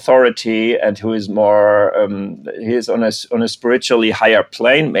more authority and who is more, he is on a spiritually higher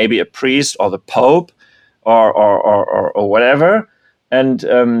plane, maybe a priest or the Pope or whatever. And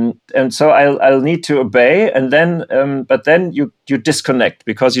so I'll need to obey, and then but then you disconnect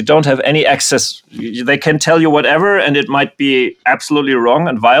because you don't have any access. They can tell you whatever, and it might be absolutely wrong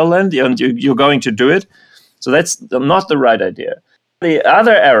and violent, and you're going to do it. So that's not the right idea. The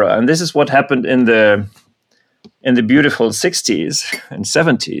other error, and this is what happened in the beautiful 60s and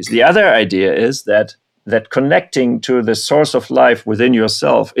 70s. The other idea is that connecting to the source of life within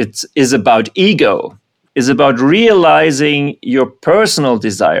yourself, is about ego. Is about realizing your personal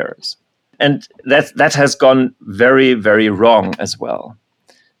desires. And that has gone very, very wrong as well.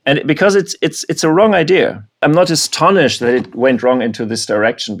 And because it's a wrong idea. I'm not astonished that it went wrong into this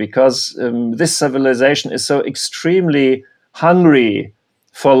direction, because this civilization is so extremely hungry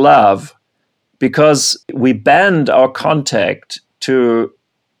for love, because we banned our contact to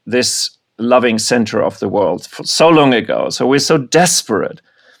this loving center of the world so long ago. So we're so desperate.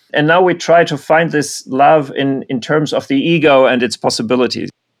 And now we try to find this love in terms of the ego and its possibilities.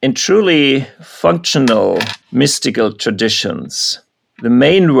 In truly functional, mystical traditions, the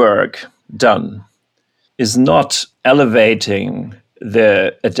main work done is not elevating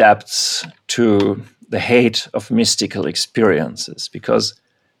the adepts to the height of mystical experiences, because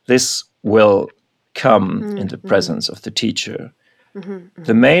this will come in the presence of the teacher.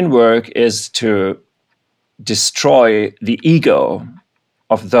 The main work is to destroy the ego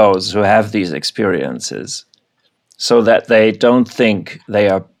of those who have these experiences, so that they don't think they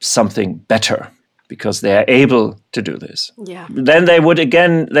are something better because they are able to do this. Yeah. Then they would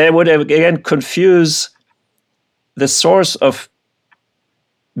again confuse the source of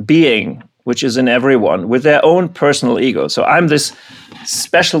being, which is in everyone, with their own personal ego. So I'm this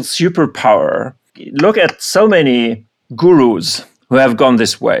special superpower. Look at so many gurus who have gone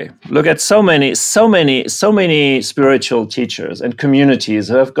this way. Look at so many spiritual teachers and communities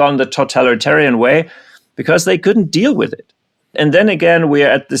who have gone the totalitarian way because they couldn't deal with it. And then again, we are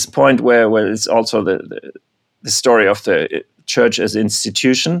at this point where it's also the story of the church as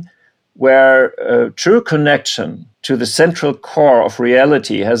institution, where true connection to the central core of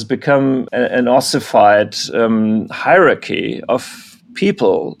reality has become an ossified hierarchy of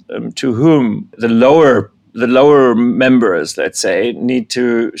people to whom the lower members, let's say, need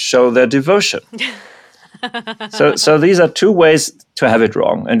to show their devotion. So these are two ways to have it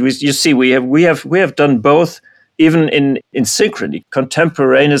wrong, and you see we have done both, even in synchrony,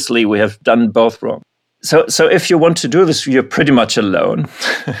 contemporaneously. We have done both wrong. So if you want to do this, you're pretty much alone.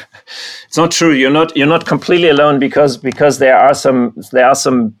 It's not true. You're not completely alone because there are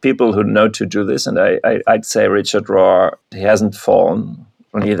some people who know to do this, and I'd say Richard Rohr, he hasn't fallen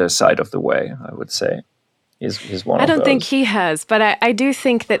on either side of the way, I would say. He's one of those. I don't think he has, but I do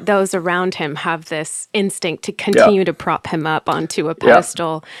think that those around him have this instinct to continue to prop him up onto a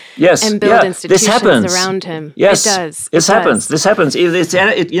pedestal and build institutions around him. Yes, it does. This happens.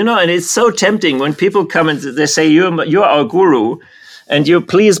 And it's so tempting when people come and they say, you're our guru, and you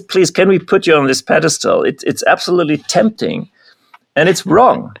please, can we put you on this pedestal? It's absolutely tempting, and it's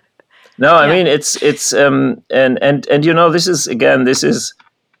wrong. No, I mean it's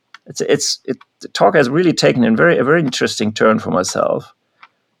the talk has really taken a very interesting turn for myself.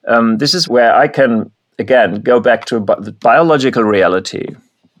 This is where I can, again, go back to the biological reality.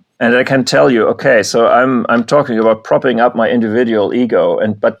 And I can tell you, okay, so I'm talking about propping up my individual ego,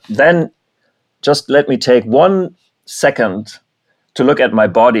 but then just let me take 1 second to look at my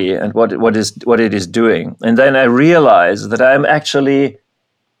body and what it is doing. And then I realize that I'm actually,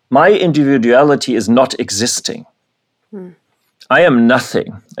 my individuality is not existing. I am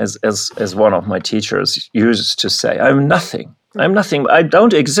nothing, as one of my teachers used to say. I'm nothing. I'm nothing. I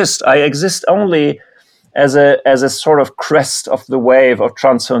don't exist. I exist only as a sort of crest of the wave of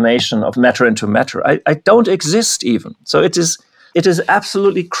transformation of matter into matter. I don't exist even. So it is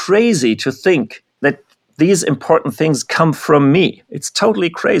absolutely crazy to think that these important things come from me. It's totally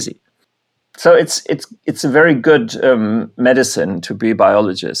crazy. So it's a very good medicine to be a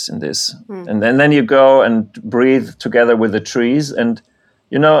biologist in this, and then you go and breathe together with the trees, and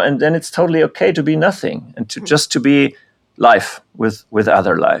then it's totally okay to be nothing and to be life with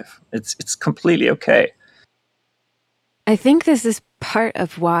other life. It's completely okay. I think this is part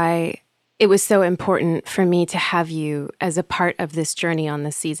of why it was so important for me to have you as a part of this journey on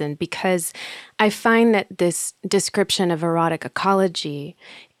this season, because I find that this description of erotic ecology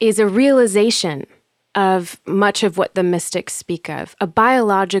is a realization of much of what the mystics speak of, a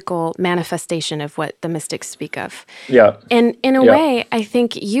biological manifestation of what the mystics speak of. Yeah. And in a way, I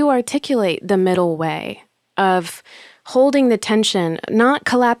think you articulate the middle way of holding the tension, not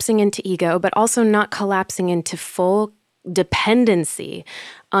collapsing into ego, but also not collapsing into full dependency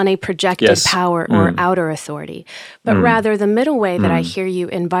on a projected power or outer authority. But rather, the middle way that I hear you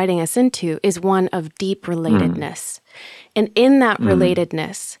inviting us into is one of deep relatedness. And in that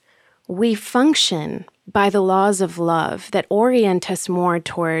relatedness, we function by the laws of love that orient us more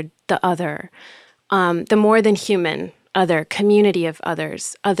toward the other, the more than human other, community of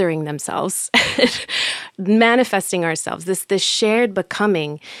others, othering themselves, manifesting ourselves. This shared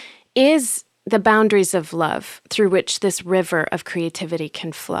becoming is the boundaries of love through which this river of creativity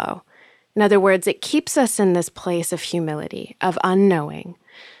can flow. In other words, it keeps us in this place of humility, of unknowing,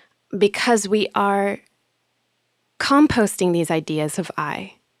 because we are composting these ideas of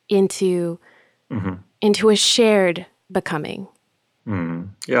I into a shared becoming.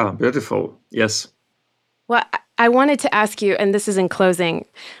 Yeah, beautiful. Yes. Well, I wanted to ask you, and this is in closing,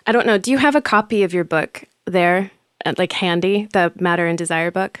 I don't know, do you have a copy of your book there, like handy, the Matter and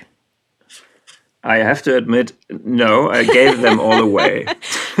Desire book? I have to admit, no, I gave them all away.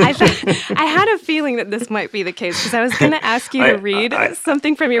 I had a feeling that this might be the case, because I was going to ask you to read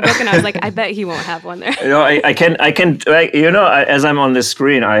something from your book, and I was like, I bet he won't have one there. I can. As I'm on the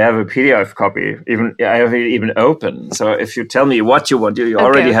screen, I have a PDF copy. I have it even open. So if you tell me what you want, you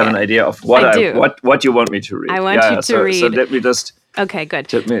already have an idea of what you want me to read. I want you to read. So let me just. Okay,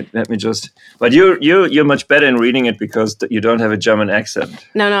 good. Let me just. But you're much better in reading it because you don't have a German accent.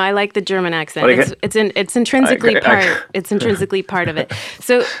 No, I like the German accent. It's intrinsically It's intrinsically part of it.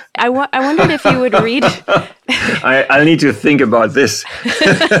 So I wondered if you would read. I'll need to think about this.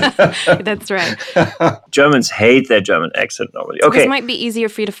 That's right. Germans hate their German accent normally. So okay, this might be easier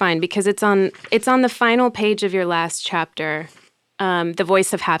for you to find because it's on the final page of your last chapter. The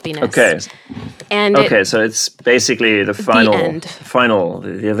Voice of Happiness. Okay. And so it's basically the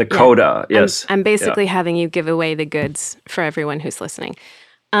coda. Yes. I'm basically having you give away the goods for everyone who's listening.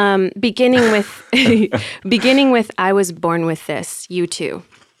 Beginning with I was born with this, U2.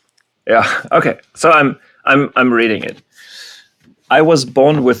 Yeah. Okay. So I'm reading it. I was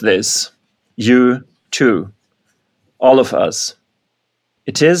born with this, you too, all of us.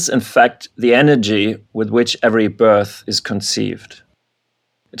 It is, in fact, the energy with which every birth is conceived.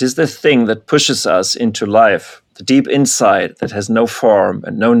 It is the thing that pushes us into life, the deep insight that has no form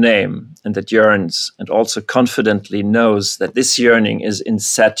and no name, and that yearns and also confidently knows that this yearning is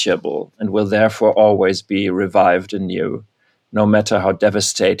insatiable and will therefore always be revived anew, no matter how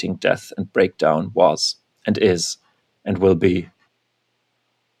devastating death and breakdown was, and is, and will be.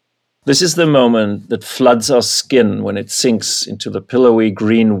 This is the moment that floods our skin when it sinks into the pillowy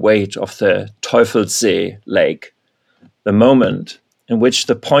green weight of the Teufelssee lake. The moment in which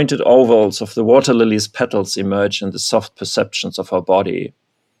the pointed ovals of the water lily's petals emerge in the soft perceptions of our body,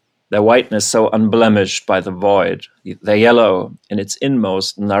 their whiteness so unblemished by the void, their yellow in its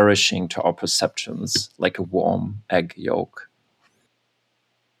inmost nourishing to our perceptions like a warm egg yolk.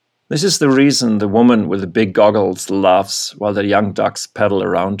 This is the reason the woman with the big goggles laughs while the young ducks paddle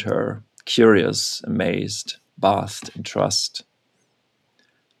around her, curious, amazed, bathed in trust.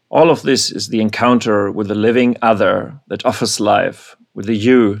 All of this is the encounter with the living other that offers life, with the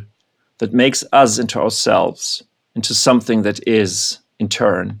you that makes us into ourselves, into something that is, in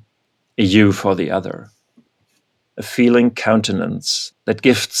turn, a you for the other. A feeling countenance that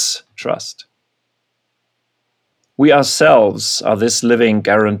gifts trust. We ourselves are this living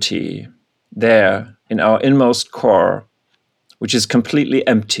guarantee, there in our inmost core, which is completely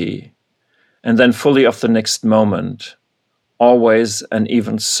empty, and then fully of the next moment, always and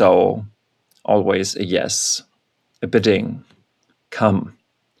even so, always a yes, a bidding, come,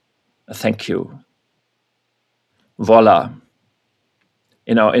 a thank you. Voila,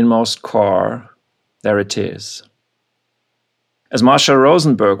 in our inmost core, there it is. As Marshall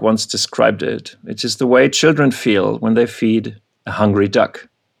Rosenberg once described it, it is the way children feel when they feed a hungry duck.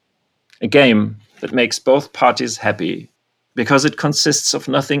 A game that makes both parties happy because it consists of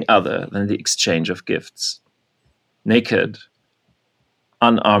nothing other than the exchange of gifts. Naked,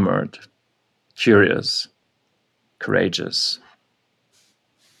 unarmored, curious, courageous.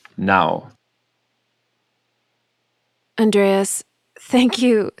 Now. Andreas, thank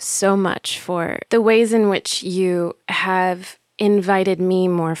you so much for the ways in which you have invited me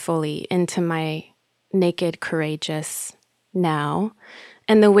more fully into my naked, courageous now,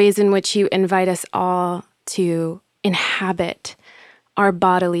 and the ways in which you invite us all to inhabit our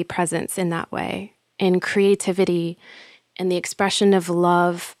bodily presence in that way, in creativity, in the expression of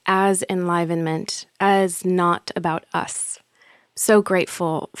love as enlivenment, as not about us. So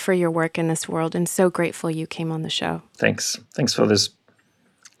grateful for your work in this world, and so grateful you came on the show. Thanks for this,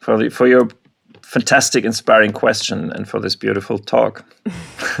 for your fantastic, inspiring question, and for this beautiful talk.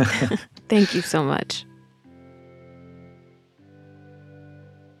 Thank you so much.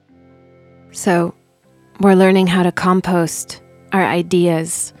 So, we're learning how to compost our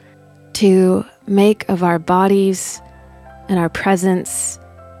ideas, to make of our bodies and our presence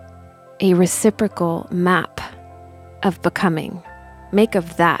a reciprocal map of becoming. Make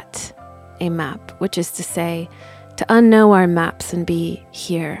of that a map, which is to say, to unknow our maps and be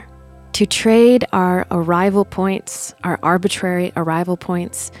here. To trade our arrival points, our arbitrary arrival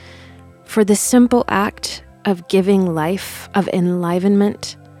points, for the simple act of giving life, of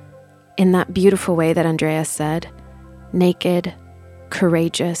enlivenment, in that beautiful way that Andreas said, naked,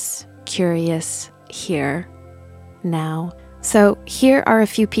 courageous, curious, here, now. So here are a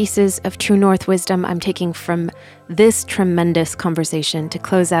few pieces of True North wisdom I'm taking from this tremendous conversation to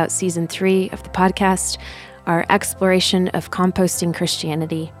close out season 3 of the podcast, our exploration of composting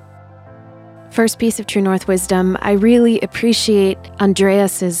Christianity. First piece of True North wisdom, I really appreciate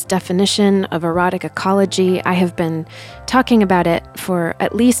Andreas's definition of erotic ecology. I have been talking about it for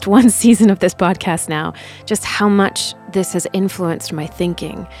at least one season of this podcast now, just how much this has influenced my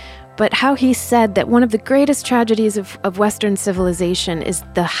thinking. But how he said that one of the greatest tragedies of Western civilization is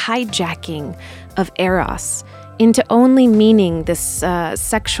the hijacking of eros into only meaning this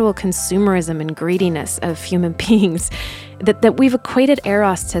sexual consumerism and greediness of human beings, that we've equated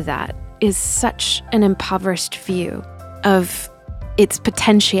eros to that is such an impoverished view of its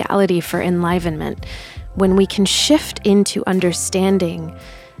potentiality for enlivenment. When we can shift into understanding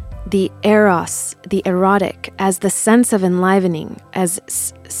the eros, the erotic, as the sense of enlivening, as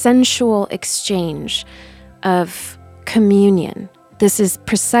sensual exchange of communion. This is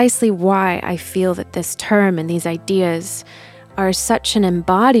precisely why I feel that this term and these ideas are such an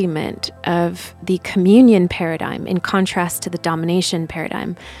embodiment of the communion paradigm in contrast to the domination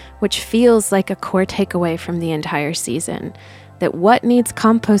paradigm, which feels like a core takeaway from the entire season. That what needs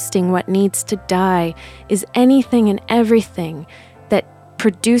composting, what needs to die, is anything and everything that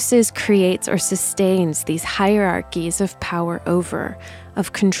produces, creates, or sustains these hierarchies of power over,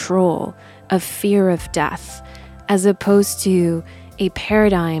 of control, of fear of death, as opposed to a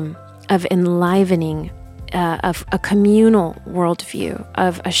paradigm of enlivening, of a communal worldview,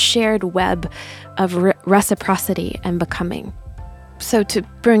 of a shared web of reciprocity and becoming. So to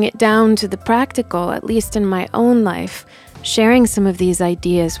bring it down to the practical, at least in my own life, sharing some of these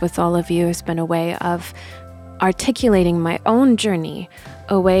ideas with all of you has been a way of articulating my own journey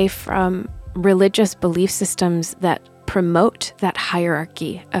away from religious belief systems that promote that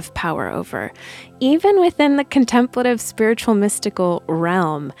hierarchy of power over. Even within the contemplative, spiritual, mystical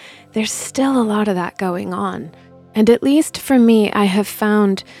realm, there's still a lot of that going on. And at least for me, I have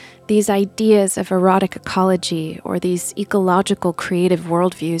found these ideas of erotic ecology or these ecological creative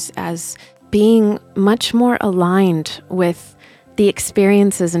worldviews as being much more aligned with the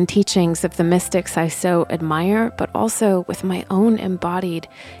experiences and teachings of the mystics I so admire, but also with my own embodied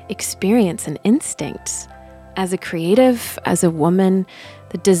experience and instincts. As a creative, as a woman,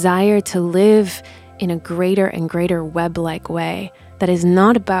 the desire to live in a greater and greater web-like way that is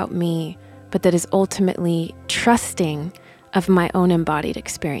not about me, but that is ultimately trusting of my own embodied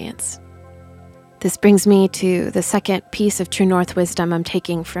experience. This brings me to the second piece of True North wisdom I'm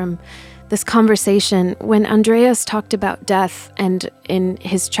taking from this conversation. When Andreas talked about death, and in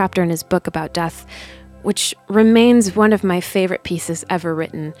his chapter in his book about death, which remains one of my favorite pieces ever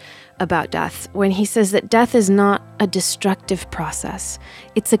written about death, when he says that death is not a destructive process,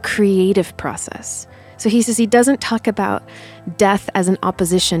 it's a creative process. So he says he doesn't talk about death as an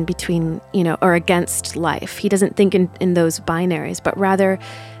opposition between, or against life. He doesn't think in those binaries, but rather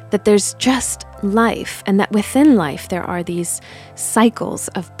that there's just life, and that within life there are these cycles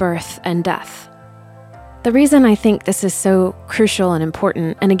of birth and death. The reason I think this is so crucial and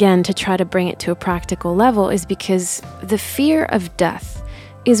important, and again, to try to bring it to a practical level, is because the fear of death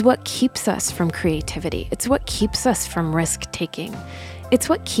is what keeps us from creativity. It's what keeps us from risk-taking. It's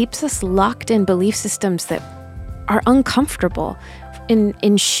what keeps us locked in belief systems that are uncomfortable,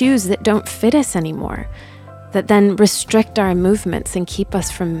 in shoes that don't fit us anymore, that then restrict our movements and keep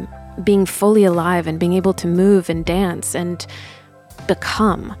us from being fully alive and being able to move and dance and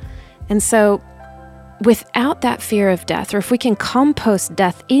become. And so without that fear of death, or if we can compost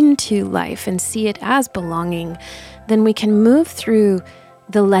death into life and see it as belonging, then we can move through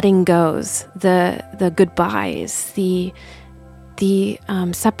the letting goes, the goodbyes, the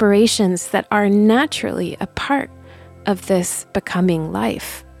separations that are naturally a part of this becoming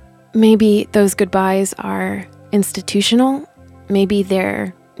life. Maybe those goodbyes are institutional. Maybe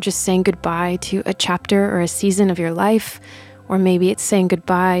they're just saying goodbye to a chapter or a season of your life, or maybe it's saying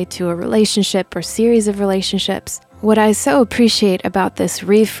goodbye to a relationship or series of relationships. What I so appreciate about this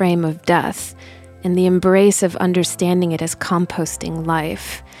reframe of death and the embrace of understanding it as composting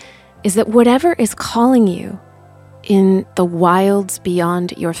life is that whatever is calling you in the wilds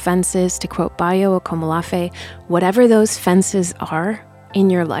beyond your fences, to quote Bayo Akomolafe, whatever those fences are in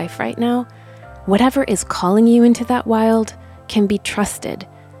your life right now, whatever is calling you into that wild can be trusted,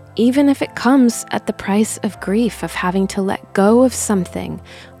 even if it comes at the price of grief, of having to let go of something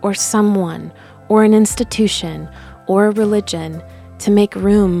or someone or an institution or a religion to make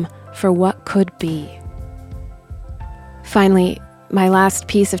room for what could be. Finally, my last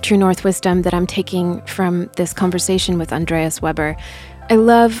piece of True North wisdom that I'm taking from this conversation with Andreas Weber, I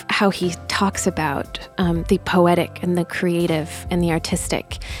love how he talks about the poetic and the creative and the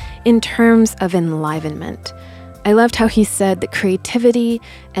artistic in terms of enlivenment. I loved how he said that creativity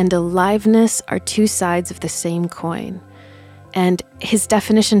and aliveness are two sides of the same coin. And his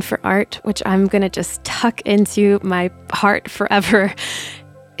definition for art, which I'm going to just tuck into my heart forever,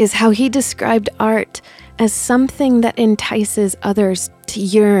 is how he described art as something that entices others to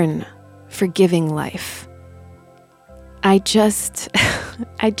yearn for giving life. I just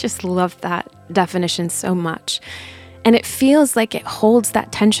love that definition so much. And it feels like it holds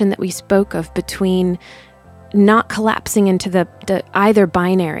that tension that we spoke of between not collapsing into the either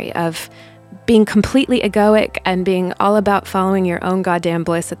binary of being completely egoic and being all about following your own goddamn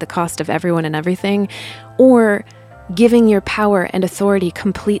bliss at the cost of everyone and everything, or giving your power and authority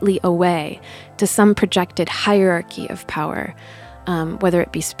completely away to some projected hierarchy of power, whether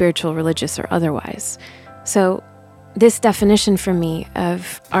it be spiritual, religious, or otherwise. So this definition for me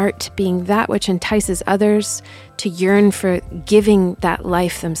of art being that which entices others to yearn for giving that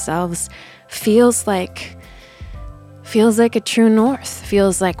life themselves feels like feels like a true north,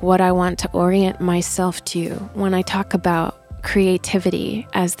 feels like what I want to orient myself to when I talk about creativity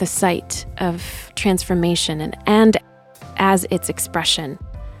as the site of transformation and as its expression.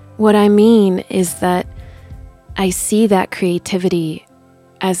 What I mean is that I see that creativity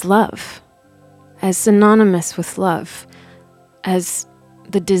as love, as synonymous with love, as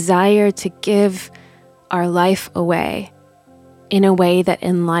the desire to give our life away in a way that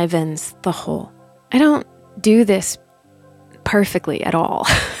enlivens the whole. I don't do this perfectly at all,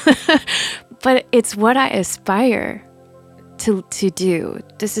 but it's what I aspire to do.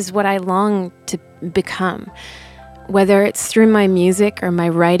 This is what I long to become. Whether it's through my music or my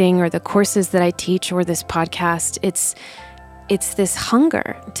writing or the courses that I teach or this podcast, it's this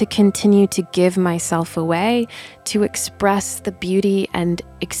hunger to continue to give myself away, to express the beauty and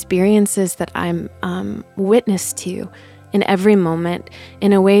experiences that I'm witness to in every moment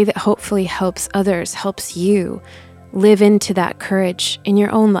in a way that hopefully helps others, helps you live into that courage in your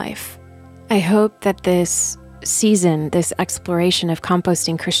own life. I hope that this season, this exploration of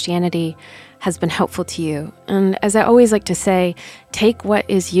composting Christianity has been helpful to you. And as I always like to say, take what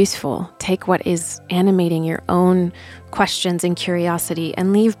is useful, take what is animating your own questions and curiosity,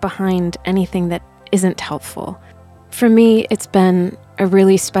 and leave behind anything that isn't helpful. For me, it's been a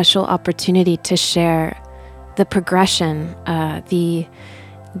really special opportunity to share the progression,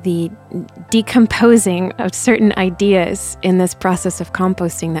 the decomposing of certain ideas in this process of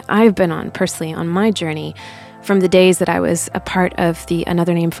composting that I've been on personally on my journey from the days that I was a part of the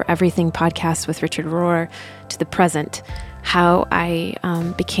Another Name for Everything podcast with Richard Rohr to the present, how I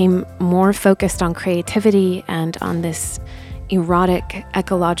became more focused on creativity and on this erotic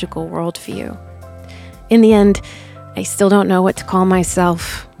ecological worldview. In the end, I still don't know what to call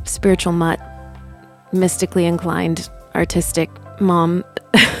myself: spiritual mutt, mystically inclined, artistic, mom,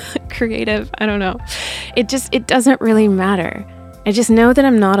 creative, I don't know. It doesn't really matter. I just know that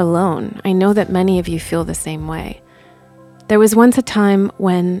I'm not alone. I know that many of you feel the same way. There was once a time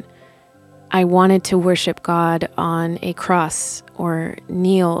when I wanted to worship God on a cross, or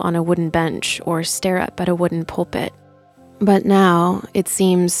kneel on a wooden bench, or stare up at a wooden pulpit. But now it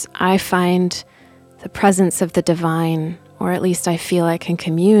seems I find the presence of the divine, or at least I feel I can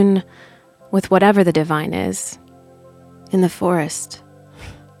commune with whatever the divine is, in the forest,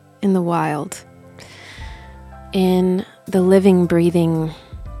 in the wild, in the living, breathing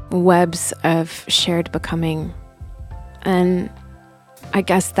webs of shared becoming. And I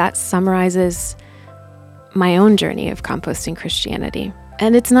guess that summarizes my own journey of composting Christianity.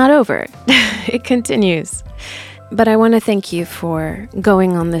 And it's not over. It continues. But I want to thank you for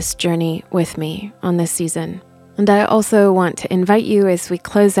going on this journey with me on this season. And I also want to invite you, as we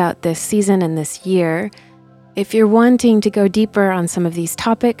close out this season and this year, if you're wanting to go deeper on some of these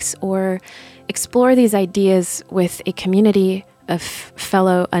topics or explore these ideas with a community of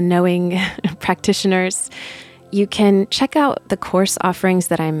fellow unknowing practitioners, you can check out the course offerings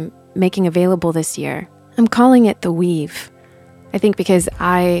that I'm making available this year. I'm calling it The Weave. I think because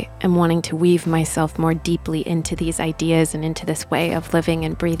I am wanting to weave myself more deeply into these ideas and into this way of living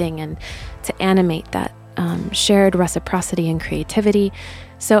and breathing, and to animate that shared reciprocity and creativity.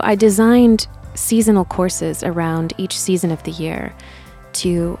 So I designed seasonal courses around each season of the year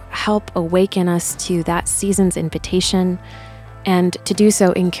to help awaken us to that season's invitation, and to do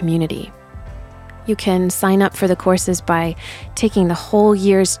so in community. You can sign up for the courses by taking the whole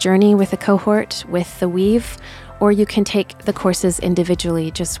year's journey with a cohort with The Weave, or you can take the courses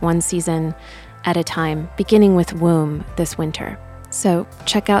individually, just one season at a time, beginning with Womb this winter. So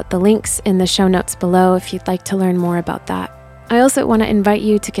check out the links in the show notes below if you'd like to learn more about that. I also want to invite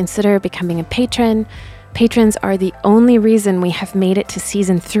you to consider becoming a patron. Patrons are the only reason we have made it to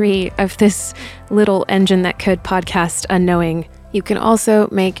season 3 of this little engine that could podcast Unknowing. You can also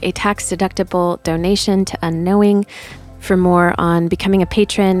make a tax-deductible donation to Unknowing. For more on becoming a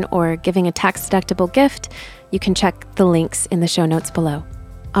patron or giving a tax-deductible gift, you can check the links in the show notes below.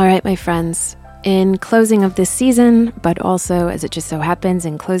 All right, my friends, in closing of this season, but also, as it just so happens,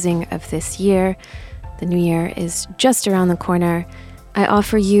 in closing of this year, the new year is just around the corner, I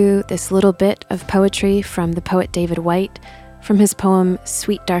offer you this little bit of poetry from the poet David Whyte, from his poem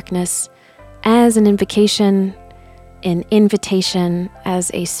Sweet Darkness, as an invocation, an invitation, as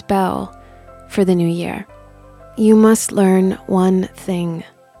a spell for the new year. You must learn one thing.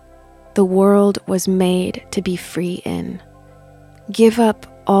 The world was made to be free in. Give up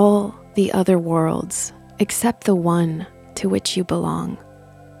all the other worlds except the one to which you belong.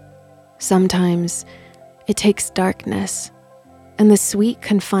 Sometimes it takes darkness and the sweet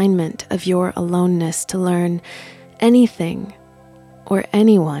confinement of your aloneness to learn anything or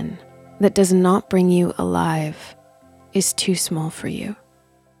anyone that does not bring you alive. is too small for you.